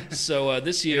sake. So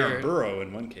this year, in our borough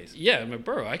in one case. Yeah, in my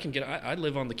borough, I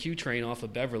live on the Q train off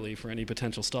of Beverly for any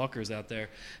potential stalkers out there,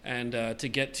 and to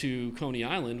get to Coney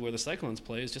Island where the Cyclones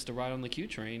play is just a ride on the Q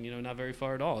train. Not very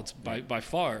far at all. It's by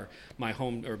far my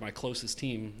home or my closest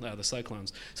team, the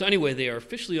Cyclones. So anyway, they are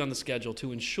officially on the schedule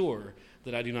to ensure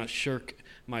that I do not shirk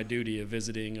my duty of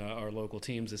visiting our local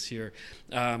teams this year.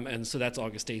 And so that's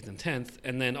August 8th and 10th.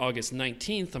 And then August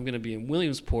 19th, I'm going to be in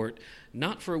Williamsport,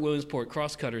 not for a Williamsport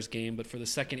Crosscutters game, but for the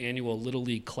second annual Little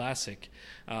League Classic,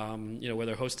 where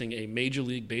they're hosting a Major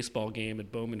League Baseball game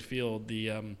at Bowman Field,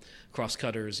 the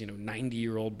Crosscutters,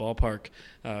 90-year-old ballpark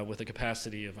with a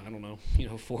capacity of,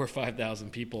 4,000 or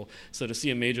 5,000 people. So to see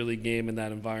a Major League game in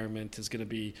that environment is going to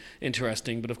be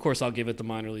interesting. But, of course, I'll give it the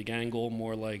minor league angle,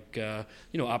 more like,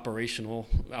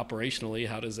 operationally,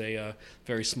 how does a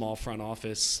very small front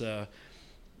office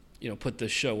put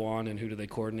this show on, and who do they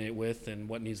coordinate with, and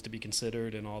what needs to be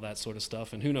considered, and all that sort of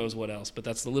stuff, and who knows what else. But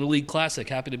that's the Little League Classic.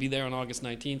 Happy to be there on August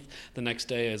 19th. The next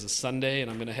day is a Sunday,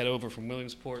 and I'm going to head over from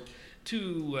Williamsport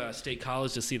to State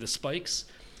College to see the Spikes.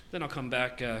 Then I'll come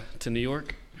back to New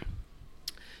York.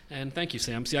 And thank you,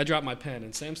 Sam. See, I dropped my pen,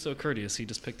 and Sam's so courteous. He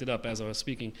just picked it up as I was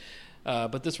speaking.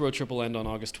 But this road trip will end on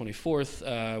August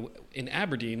 24th in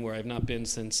Aberdeen, where I've not been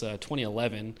since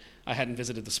 2011. I hadn't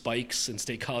visited the Spikes in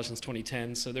State College since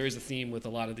 2010, so there is a theme with a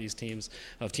lot of these teams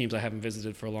I haven't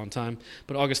visited for a long time.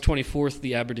 But August 24th,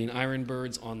 the Aberdeen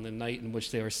Ironbirds on the night in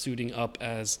which they are suiting up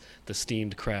as the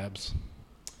Steamed Crabs.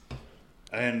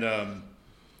 And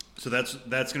so that's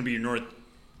going to be your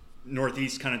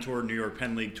northeast kind of tour, New York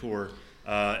Penn League tour.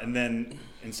 And then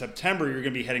in September, you're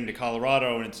going to be heading to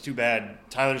Colorado, and it's too bad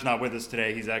Tyler's not with us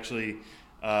today. He's actually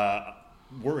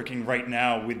working right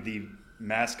now with the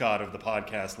mascot of the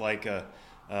podcast, Leica.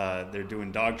 They're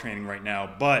doing dog training right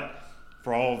now. But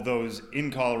for all of those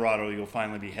in Colorado, you'll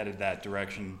finally be headed that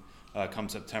direction come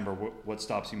September. What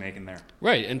stops you making there?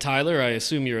 Right. And Tyler, I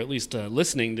assume you're at least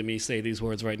listening to me say these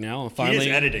words right now. And finally, he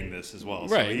is editing this as well.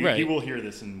 Right, so right. He will hear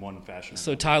this in one fashion.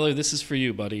 So Tyler, this is for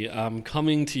you, buddy. I'm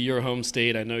coming to your home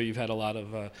state. I know you've had a lot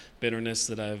of bitterness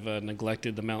that I've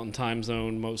neglected the Mountain Time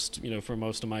Zone for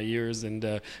most of my years,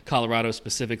 and Colorado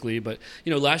specifically. But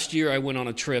last year I went on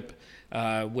a trip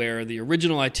where the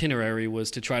original itinerary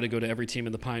was to try to go to every team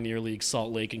in the Pioneer League,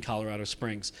 Salt Lake, and Colorado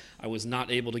Springs. I was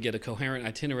not able to get a coherent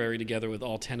itinerary together with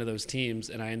all 10 of those teams,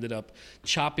 and I ended up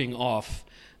chopping off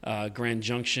Grand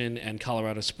Junction and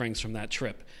Colorado Springs from that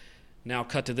trip. Now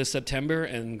cut to this September,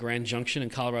 and Grand Junction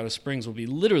and Colorado Springs will be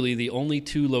literally the only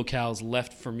two locales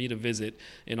left for me to visit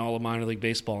in all of minor league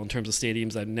baseball in terms of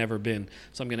stadiums I've never been.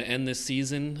 So I'm going to end this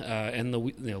season, end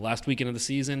the last weekend of the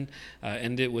season,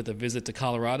 end it with a visit to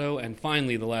Colorado, and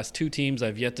finally the last two teams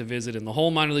I've yet to visit in the whole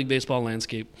minor league baseball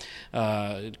landscape,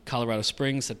 Colorado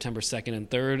Springs, September 2nd and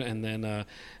 3rd, and then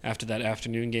after that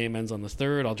afternoon game ends on the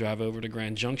 3rd, I'll drive over to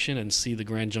Grand Junction and see the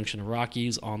Grand Junction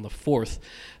Rockies on the 4th.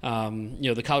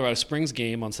 The Colorado Springs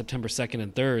game on September 2nd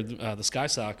and 3rd, the Sky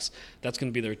Sox, that's going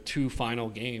to be their two final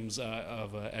games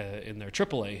in their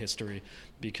AAA history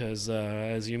because,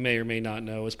 as you may or may not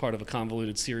know, as part of a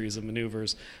convoluted series of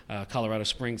maneuvers, Colorado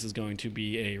Springs is going to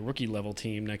be a rookie-level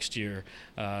team next year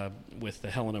with the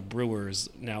Helena Brewers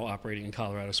now operating in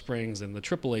Colorado Springs, and the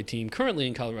AAA team currently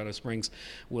in Colorado Springs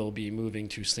will be moving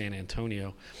to San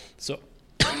Antonio. So,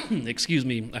 excuse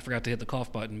me, I forgot to hit the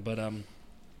cough button, but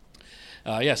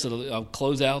so I'll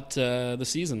close out the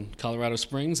season, Colorado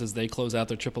Springs, as they close out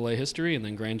their AAA history, and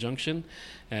then Grand Junction,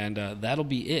 and that'll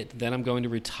be it. Then I'm going to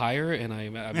retire, and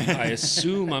I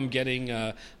assume I'm getting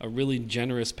a really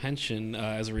generous pension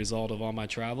as a result of all my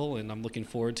travel, and I'm looking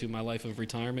forward to my life of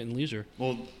retirement and leisure.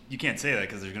 Well, you can't say that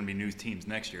because there's going to be new teams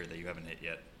next year that you haven't hit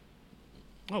yet.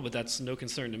 Oh, but that's no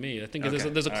concern to me. I think Okay.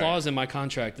 there's a clause in my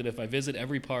contract that if I visit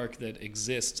every park that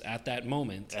exists at that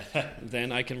moment,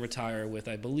 then I can retire with,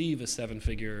 I believe, a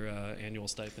 7-figure annual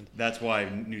stipend. That's why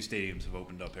new stadiums have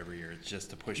opened up every year. It's just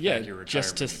to push back your retirement.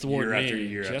 Just to thwart year me. After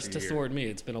year just after to year. thwart me.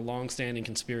 It's been a long-standing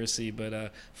conspiracy,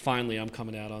 but finally I'm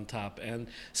coming out on top. And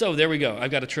so there we go.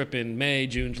 I've got a trip in May,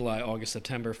 June, July, August,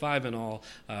 September, 5 in all,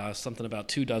 something about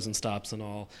 24 stops in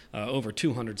all, over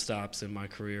 200 stops in my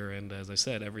career. And as I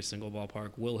said, every single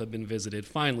ballpark will have been visited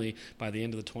finally by the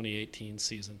end of the 2018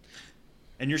 season.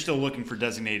 And you're still looking for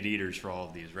designated eaters for all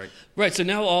of these, right? Right. So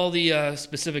now all the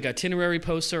specific itinerary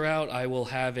posts are out. I will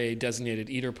have a designated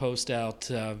eater post out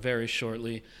very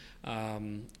shortly.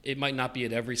 It might not be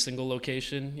at every single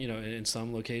location. In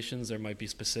some locations there might be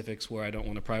specifics where I don't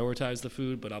want to prioritize the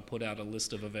food, but I'll put out a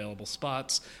list of available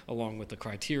spots along with the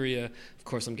criteria. Of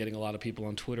course, I'm getting a lot of people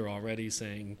on Twitter already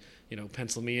saying,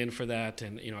 pencil me in for that,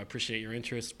 and I appreciate your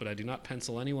interest, but I do not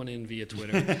pencil anyone in via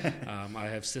Twitter. I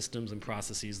have systems and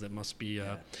processes that must be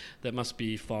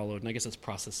followed, and I guess it's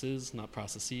processes, not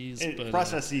processes.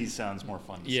 Processes sounds more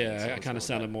fun. I kind of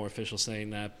sounded more official saying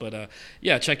that, but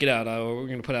check it out. We're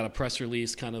going to put out a press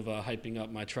release, kind of hyping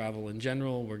up my travel in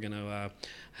general. We're going to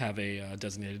have a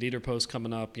designated eater post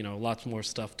coming up. Lots more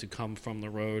stuff to come from the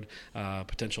road.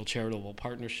 Potential charitable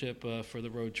partnership for the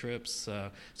road trips.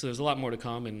 So there's a lot more to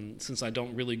come. And since I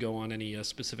don't really go on any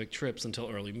specific trips until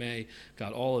early May,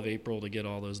 got all of April to get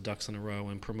all those ducks in a row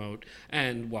and promote.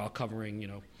 And while covering,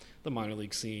 the minor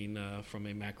league scene from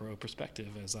a macro perspective,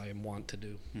 as I am wont to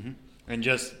do. Mm-hmm. And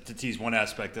just to tease one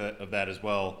aspect of that as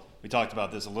well, we talked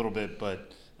about this a little bit,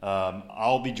 but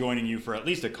I'll be joining you for at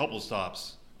least a couple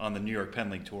stops on the New York Penn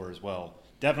League Tour as well.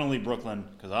 Definitely Brooklyn,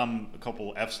 because I'm a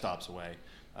couple F stops away.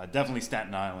 Definitely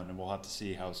Staten Island, and we'll have to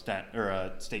see how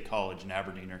State College and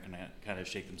Aberdeen are going to kind of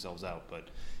shake themselves out. But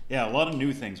yeah, a lot of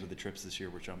new things with the trips this year,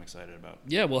 which I'm excited about.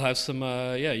 Yeah, we'll have some.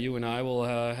 You and I will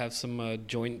have some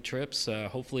joint trips.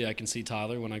 Hopefully, I can see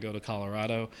Tyler when I go to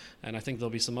Colorado, and I think there'll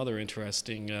be some other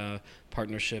interesting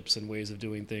partnerships and ways of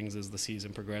doing things as the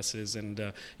season progresses.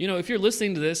 And if you're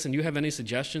listening to this and you have any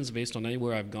suggestions based on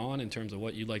anywhere I've gone in terms of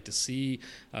what you'd like to see,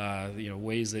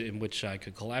 ways in which I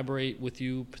could collaborate with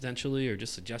you potentially, or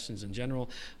just suggestions in general.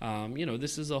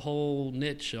 This is a whole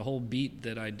niche, a whole beat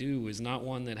that I do is not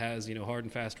one that has hard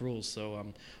and fast rules. So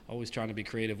I'm always trying to be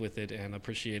creative with it and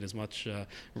appreciate as much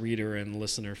reader and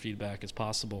listener feedback as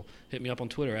possible. Hit me up on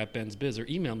Twitter @BensBiz or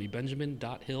email me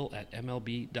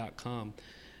benjamin.hill@mlb.com.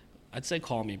 I'd say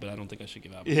call me, but I don't think I should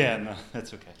give out. Yeah, no,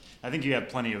 that's okay. I think you have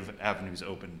plenty of avenues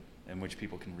open in which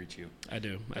people can reach you. I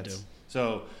do.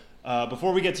 So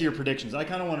before we get to your predictions, I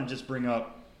kind of want to just bring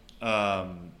up,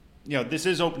 this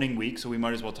is opening week, so we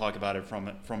might as well talk about it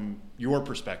from your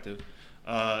perspective.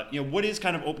 What is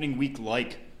kind of opening week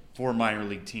like for minor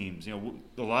league teams?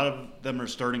 A lot of them are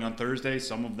starting on Thursday.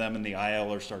 Some of them in the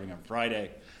IL are starting on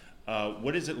Friday.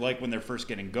 What is it like when they're first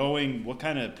getting going? What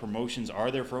kind of promotions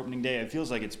are there for opening day? It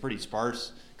feels like it's pretty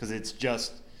sparse because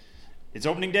it's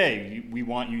opening day. We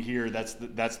want you here. That's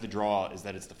the draw, is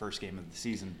that it's the first game of the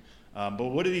season. But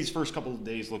what do these first couple of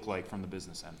days look like from the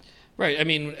business end? Right. I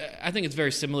mean, I think it's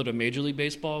very similar to Major League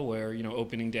Baseball where,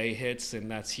 opening day hits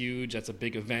and that's huge. That's a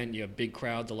big event. You have big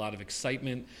crowds, a lot of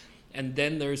excitement. And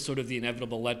then there's sort of the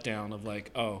inevitable letdown of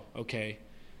like, oh, okay,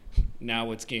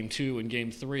 now it's game 2 and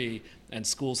game 3 and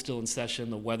school's still in session.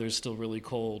 The weather's still really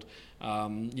cold.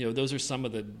 Those are some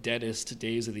of the deadest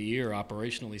days of the year,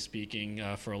 operationally speaking,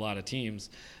 for a lot of teams.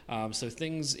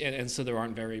 So there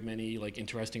aren't very many like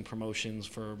interesting promotions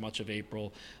for much of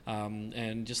April.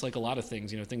 And just like a lot of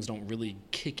things, things don't really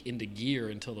kick into gear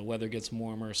until the weather gets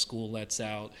warmer, school lets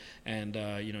out, and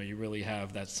you really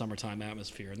have that summertime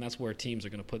atmosphere. And that's where teams are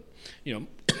going to put,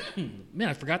 man,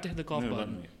 I forgot to hit the golf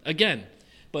button again.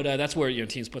 But that's where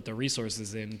teams put their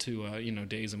resources into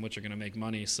days in which they're going to make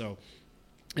money. So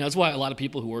that's why a lot of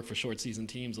people who work for short season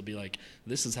teams will be like,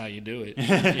 "This is how you do it."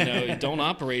 You don't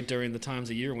operate during the times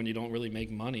of year when you don't really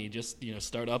make money. Just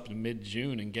start up in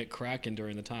mid-June and get cracking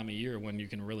during the time of year when you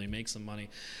can really make some money.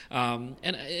 And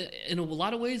in a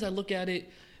lot of ways, I look at it,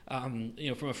 from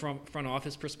a front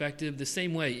office perspective, the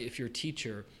same way. If you're a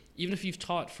teacher, even if you've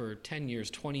taught for 10 years,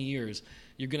 20 years,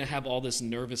 you're going to have all this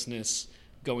nervousness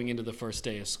going into the first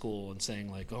day of school and saying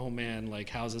like, oh man, like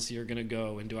how's this year gonna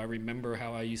go, and do I remember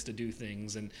how I used to do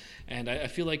things, and I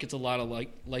feel like it's a lot of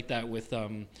like that with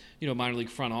minor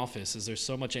league front office. Is there's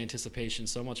so much anticipation,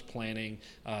 so much planning,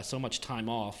 so much time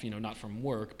off, not from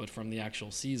work but from the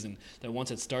actual season, that once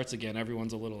it starts again,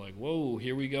 everyone's a little like, whoa,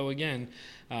 here we go again.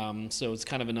 So it's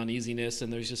kind of an uneasiness,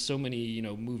 and there's just so many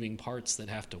moving parts that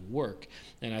have to work,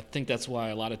 and I think that's why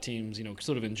a lot of teams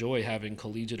sort of enjoy having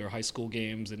collegiate or high school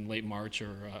games in late March or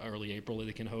early April that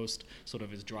they can host, sort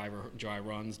of as dry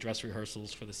runs, dress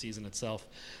rehearsals for the season itself.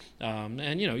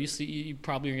 And you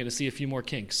probably are going to see a few more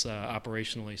kinks,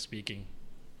 operationally speaking,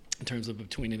 in terms of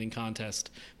between inning contest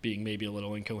being maybe a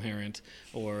little incoherent,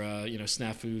 or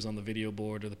snafus on the video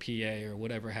board or the PA or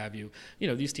whatever have you.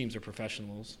 These teams are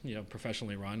professionals,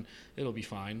 professionally run. It'll be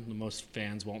fine. Most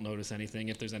fans won't notice anything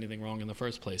if there's anything wrong in the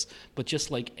first place. But just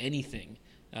like anything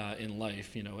in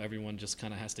life, everyone just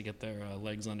kind of has to get their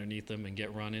legs underneath them and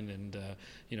get running and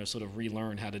sort of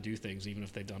relearn how to do things even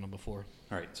if they've done them before.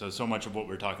 All right, so much of what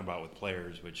we're talking about with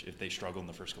players, which if they struggle in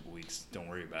the first couple of weeks, don't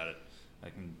worry about it.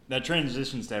 That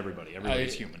transitions to everybody.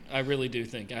 Everybody's human. I really do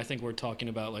think. I think we're talking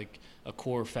about like a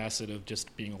core facet of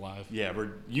just being alive. Yeah,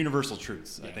 we're universal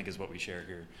truths, I think, is what we share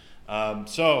here.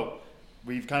 So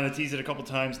we've kind of teased it a couple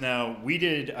times now. We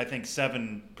did, I think,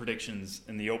 7 predictions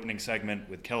in the opening segment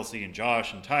with Kelsey and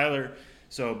Josh and Tyler.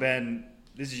 So, Ben,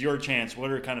 this is your chance.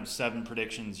 What are kind of 7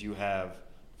 predictions you have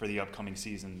for the upcoming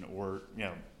season? Or,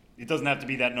 it doesn't have to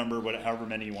be that number, but however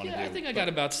many you want to do. I think I got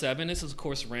about 7. This is, of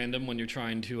course, random when you're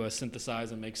trying to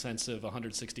synthesize and make sense of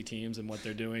 160 teams and what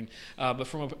they're doing.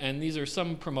 And these are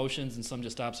some promotions and some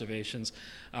just observations.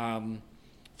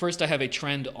 First, I have a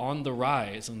trend on the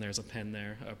rise, and there's a pun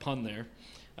there.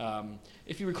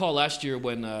 If you recall last year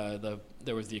when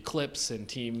there was the eclipse and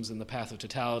teams in the path of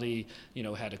totality,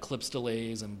 had eclipse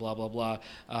delays and blah, blah, blah,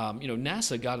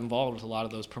 NASA got involved with a lot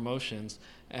of those promotions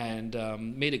and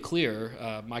made it clear.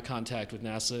 My contact with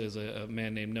NASA is a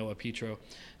man named Noah Petro.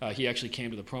 He actually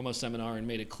came to the promo seminar and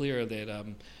made it clear that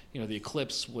the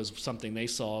eclipse was something they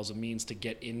saw as a means to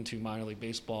get into minor league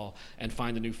baseball and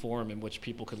find a new forum in which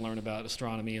people could learn about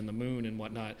astronomy and the moon and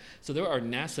whatnot. So there are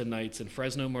NASA nights in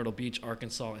Fresno, Myrtle Beach,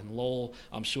 Arkansas, and Lowell.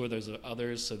 I'm sure there's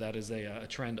others, so that is a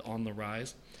trend on the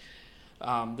rise.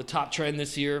 The top trend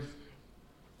this year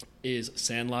is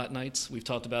Sandlot nights. We've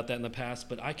talked about that in the past,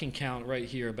 but I can count right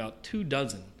here about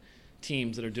 24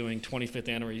 teams that are doing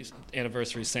 25th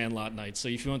anniversary Sandlot nights. So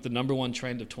if you want the number one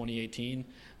trend of 2018,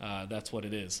 that's what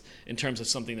it is. In terms of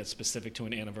something that's specific to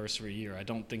an anniversary year, I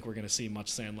don't think we're going to see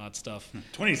much Sandlot stuff.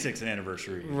 26th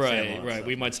anniversary. Right. Stuff.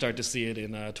 We might start to see it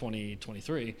in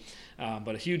 2023.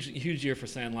 But a huge year for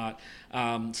Sandlot.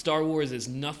 Star Wars is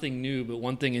nothing new, but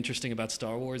one thing interesting about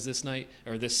Star Wars this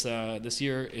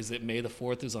year is that May the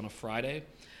 4th is on a Friday.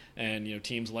 And,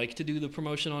 teams like to do the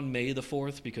promotion on May the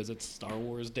 4th because it's Star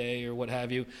Wars Day or what have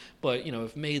you. But,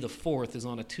 if May the 4th is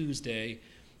on a Tuesday,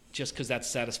 just because that's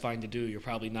satisfying to do, you're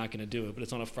probably not going to do it. But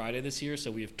it's on a Friday this year,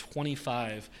 so we have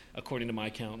 25, according to my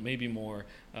count, maybe more,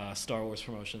 Star Wars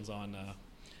promotions on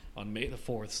May the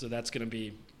 4th. So that's going to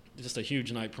be just a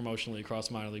huge night promotionally across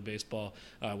minor league baseball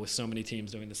with so many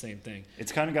teams doing the same thing.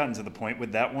 It's kind of gotten to the point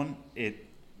with that one. It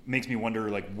makes me wonder,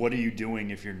 what are you doing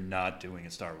if you're not doing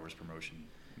a Star Wars promotion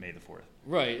May the 4th?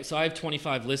 Right. So I have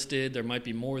 25 listed. There might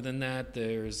be more than that.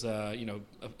 There's,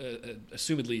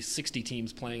 assumedly 60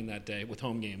 teams playing that day with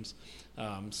home games.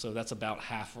 So that's about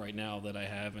half right now that I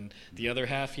have. And the other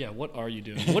half, what are you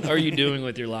doing? What are you doing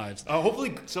with your lives?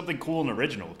 Hopefully something cool and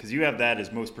original, because you have that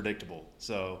as most predictable.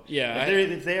 So yeah,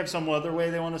 if they have some other way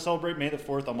they want to celebrate May the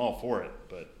 4th, I'm all for it.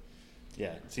 But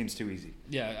yeah, it seems too easy.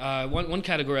 Yeah. One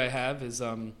category I have is,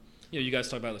 you guys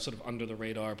talk about the sort of under the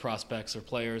radar prospects or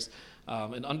players.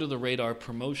 An under-the-radar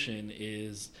promotion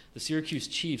is the Syracuse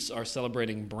Chiefs are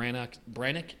celebrating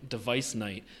Brannick Device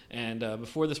Night. And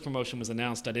before this promotion was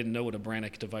announced, I didn't know what a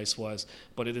Brannick device was,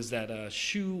 but it is that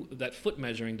that foot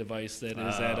measuring device that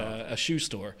is at a shoe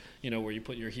store, where you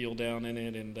put your heel down in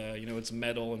it, and it's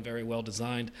metal and very well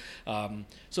designed.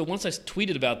 So once I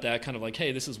tweeted about that, kind of like,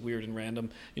 hey, this is weird and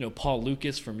random. Paul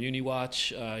Lucas from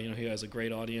UniWatch, he has a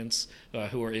great audience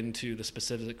who are into the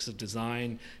specifics of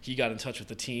design. He got in touch with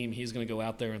the team. He's going to go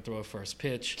out there and throw a first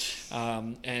pitch.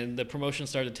 And the promotion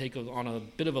started to take on a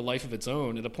bit of a life of its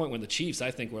own at a point when the Chiefs,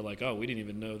 I think, were like, oh, we didn't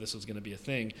even know this was going to be a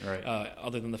thing, right.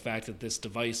 Other than the fact that this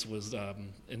device was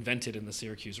invented in the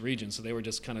Syracuse region. So they were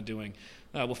just kind of doing,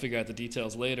 we'll figure out the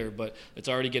details later, but it's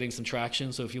already getting some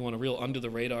traction. So if you want a real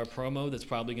under-the-radar promo that's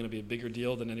probably going to be a bigger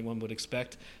deal than anyone would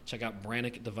expect, check out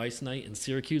Brannick Device Night in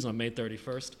Syracuse on May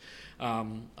 31st.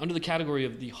 Under the category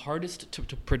of the hardest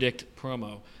to predict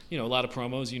promo, a lot of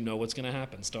promos, what's going to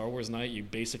happen. Star Wars Night, you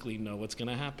basically know what's going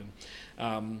to happen.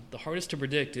 The hardest to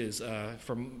predict is,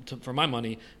 for my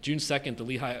money, June 2nd, the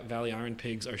Lehigh Valley Iron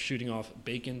Pigs are shooting off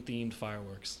bacon-themed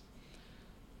fireworks.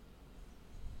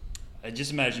 I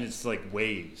just imagine it's like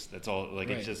waves. That's all.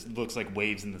 Right. It just looks like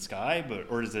waves in the sky,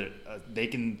 or is it a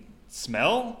bacon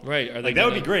smell? Right. Are they that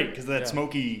would be great, because that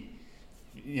smoky,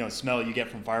 smell you get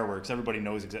from fireworks, everybody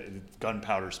knows exactly. It's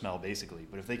gunpowder smell, basically.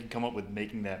 But if they could come up with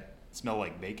making that smell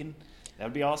like bacon, that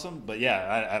would be awesome. But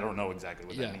I don't know exactly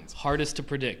what that means. Hardest to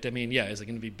predict. I mean, is it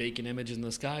going to be bacon images in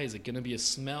the sky? Is it going to be a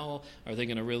smell? Are they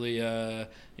going to really,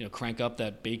 crank up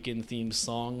that bacon-themed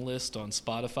song list on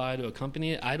Spotify to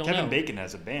accompany it? I don't know. Kevin Bacon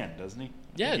has a band, doesn't he?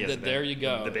 Yeah, there you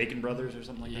go. The Bacon Brothers or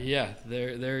something like that? Yeah,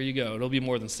 there you go. It'll be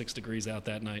more than 6 degrees out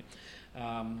that night.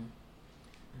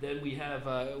 Then we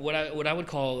have what I would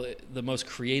call the most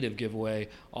creative giveaway,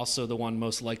 also the one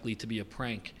most likely to be a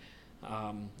prank.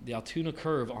 The Altoona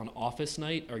Curve on Office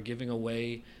Night are giving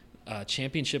away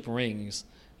championship rings,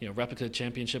 replica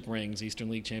championship rings, Eastern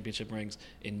League championship rings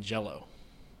in Jell-O.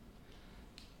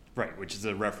 Right, which is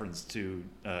a reference to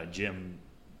Jim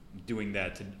doing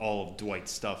that to all of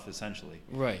Dwight's stuff, essentially.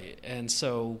 Right. And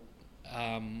so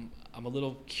I'm a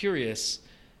little curious.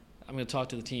 I'm going to talk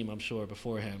to the team, I'm sure,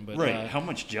 beforehand. But right. How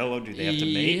much Jell-O do they have to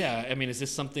make? Yeah. I mean, is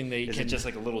this something they Is it just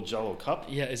like a little Jell-O cup?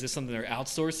 Yeah. Is this something they're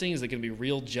outsourcing? Is it going to be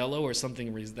real Jell-O or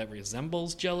something that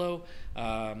resembles Jell-O?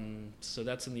 So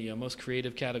that's in the most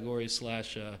creative category /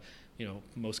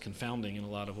 most confounding in a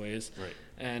lot of ways. Right.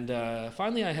 And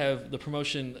finally, I have the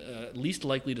promotion least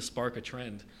likely to spark a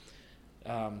trend.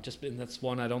 And that's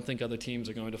one I don't think other teams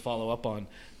are going to follow up on.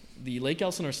 The Lake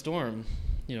Elsinore Storm,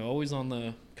 always on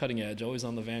the cutting edge, always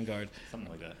on the vanguard. Something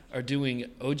like that. Are doing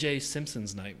O.J.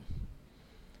 Simpson's night.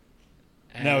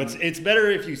 And no, it's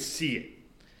better if you see it.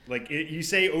 Like, you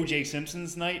say O.J.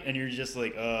 Simpson's night, and you're just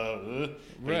like, Right.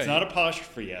 It's not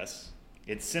apostrophe S.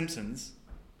 It's Simpsons,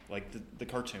 like the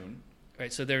cartoon.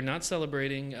 Right, so they're not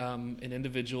celebrating an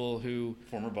individual who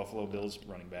former Buffalo Bills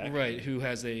running back, right, who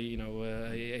has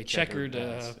a checkered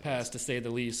past, to say the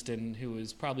least, and who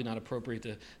is probably not appropriate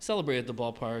to celebrate at the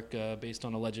ballpark based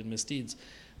on alleged misdeeds.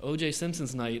 O.J.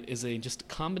 Simpson's night is just a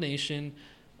combination.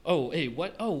 Oh, hey,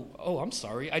 what? Oh, I'm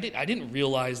sorry. I didn't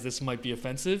realize this might be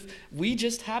offensive. We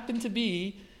just happen to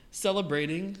be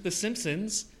celebrating The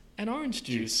Simpsons and orange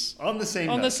juice on the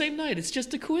same night. It's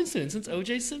just a coincidence. It's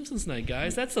O.J. Simpson's night,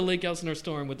 guys. That's the Lake Elsinore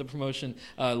Storm with the promotion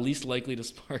least likely to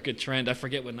spark a trend. I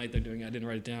forget what night they're doing. I didn't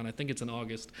write it down. I think it's in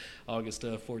August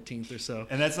 14th or so.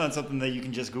 And that's not something that you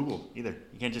can just Google either.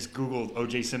 You can't just Google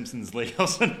O.J. Simpson's Lake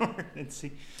Elsinore and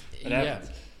see what happens.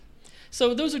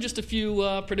 So those are just a few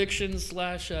predictions /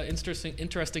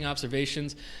 interesting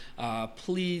observations.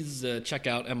 Please check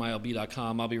out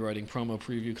MILB.com. I'll be writing promo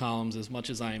preview columns as much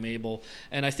as I am able.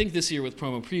 And I think this year with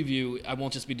promo preview, I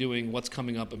won't just be doing what's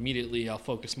coming up immediately. I'll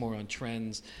focus more on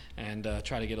trends and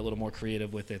try to get a little more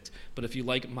creative with it. But if you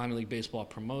like minor league baseball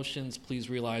promotions, please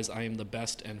realize I am the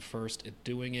best and first at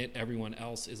doing it. Everyone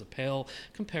else is a pale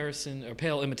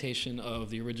imitation of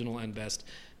the original and best.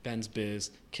 Ben's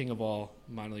Biz, king of all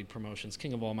minor league promotions,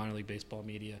 king of all minor league baseball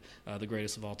media, the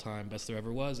greatest of all time, best there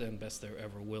ever was and best there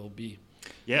ever will be.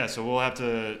 Yeah, so we'll have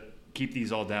to keep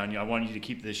these all down. I want you to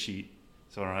keep this sheet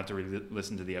so I don't have to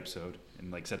listen to the episode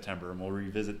in September, and we'll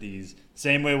revisit these.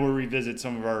 Same way we'll revisit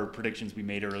some of our predictions we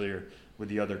made earlier with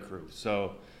the other crew.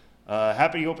 So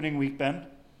happy opening week, Ben.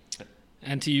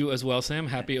 And to you as well, Sam.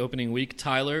 Happy opening week.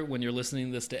 Tyler, when you're listening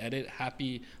to this to edit,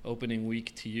 happy opening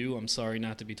week to you. I'm sorry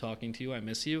not to be talking to you. I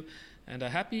miss you. And a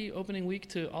happy opening week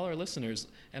to all our listeners.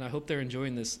 And I hope they're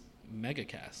enjoying this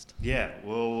megacast. Yeah,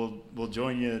 we'll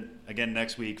join you again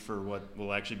next week for what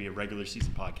will actually be a regular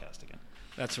season podcast again.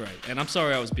 That's right. And I'm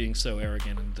sorry I was being so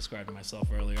arrogant and describing myself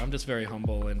earlier. I'm just very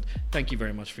humble, and thank you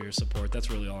very much for your support. That's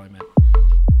really all I meant.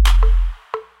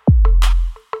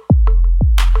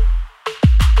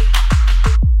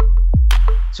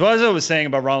 So as I was saying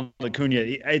about Ronald Acuna,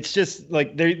 it's just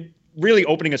they're really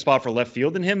opening a spot for left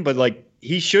field in him, but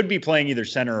he should be playing either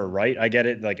center or right. I get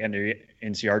it. Ender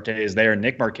Inciarte is there, and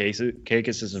Nick Markakis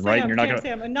is right, and you're not going to.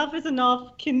 Sam, enough is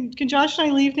enough. Can Josh and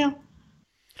I leave now?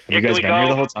 Have you guys been here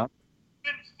the whole time?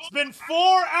 It's been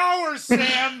 4 hours,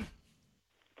 Sam.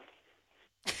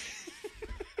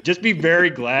 Just be very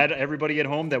glad, everybody at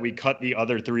home, that we cut the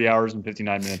other 3 hours and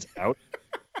 59 minutes out.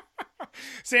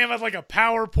 Sam had a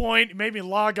PowerPoint. It made me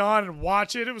log on and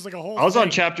watch it. It was a whole I was thing. on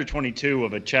chapter 22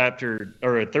 of a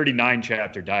 39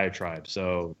 chapter diatribe.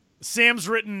 So Sam's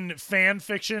written fan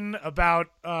fiction about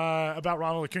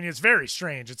Ronald Acuna. It's very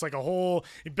strange. It's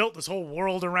he built this whole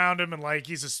world around him, and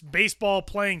he's a baseball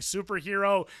playing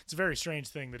superhero. It's a very strange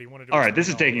thing that he wanted to. All right, this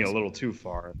is taking it a little too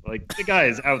far. The guy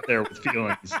is out there with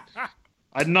feelings.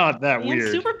 I'm not that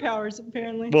weird. Superpowers,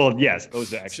 apparently. Well, yes,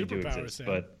 those actually do exist, Sam.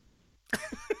 but.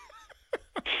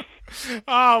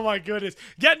 Oh, my goodness.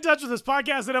 Get in touch with us,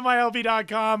 podcast at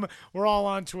MILB.com. We're all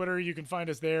on Twitter. You can find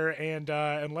us there and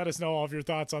let us know all of your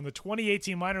thoughts on the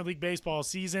 2018 minor league baseball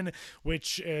season,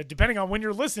 which, depending on when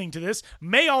you're listening to this,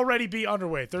 may already be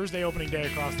underway. Thursday opening day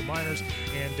across the minors,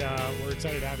 and we're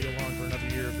excited to have you along for another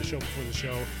year of the show before the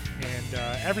show and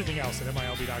everything else at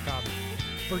MILB.com.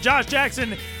 For Josh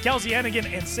Jackson, Kelsey Hennigan,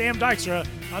 and Sam Dykstra,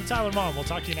 I'm Tyler Maughan. We'll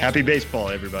talk to you next week. Happy baseball,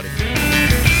 everybody.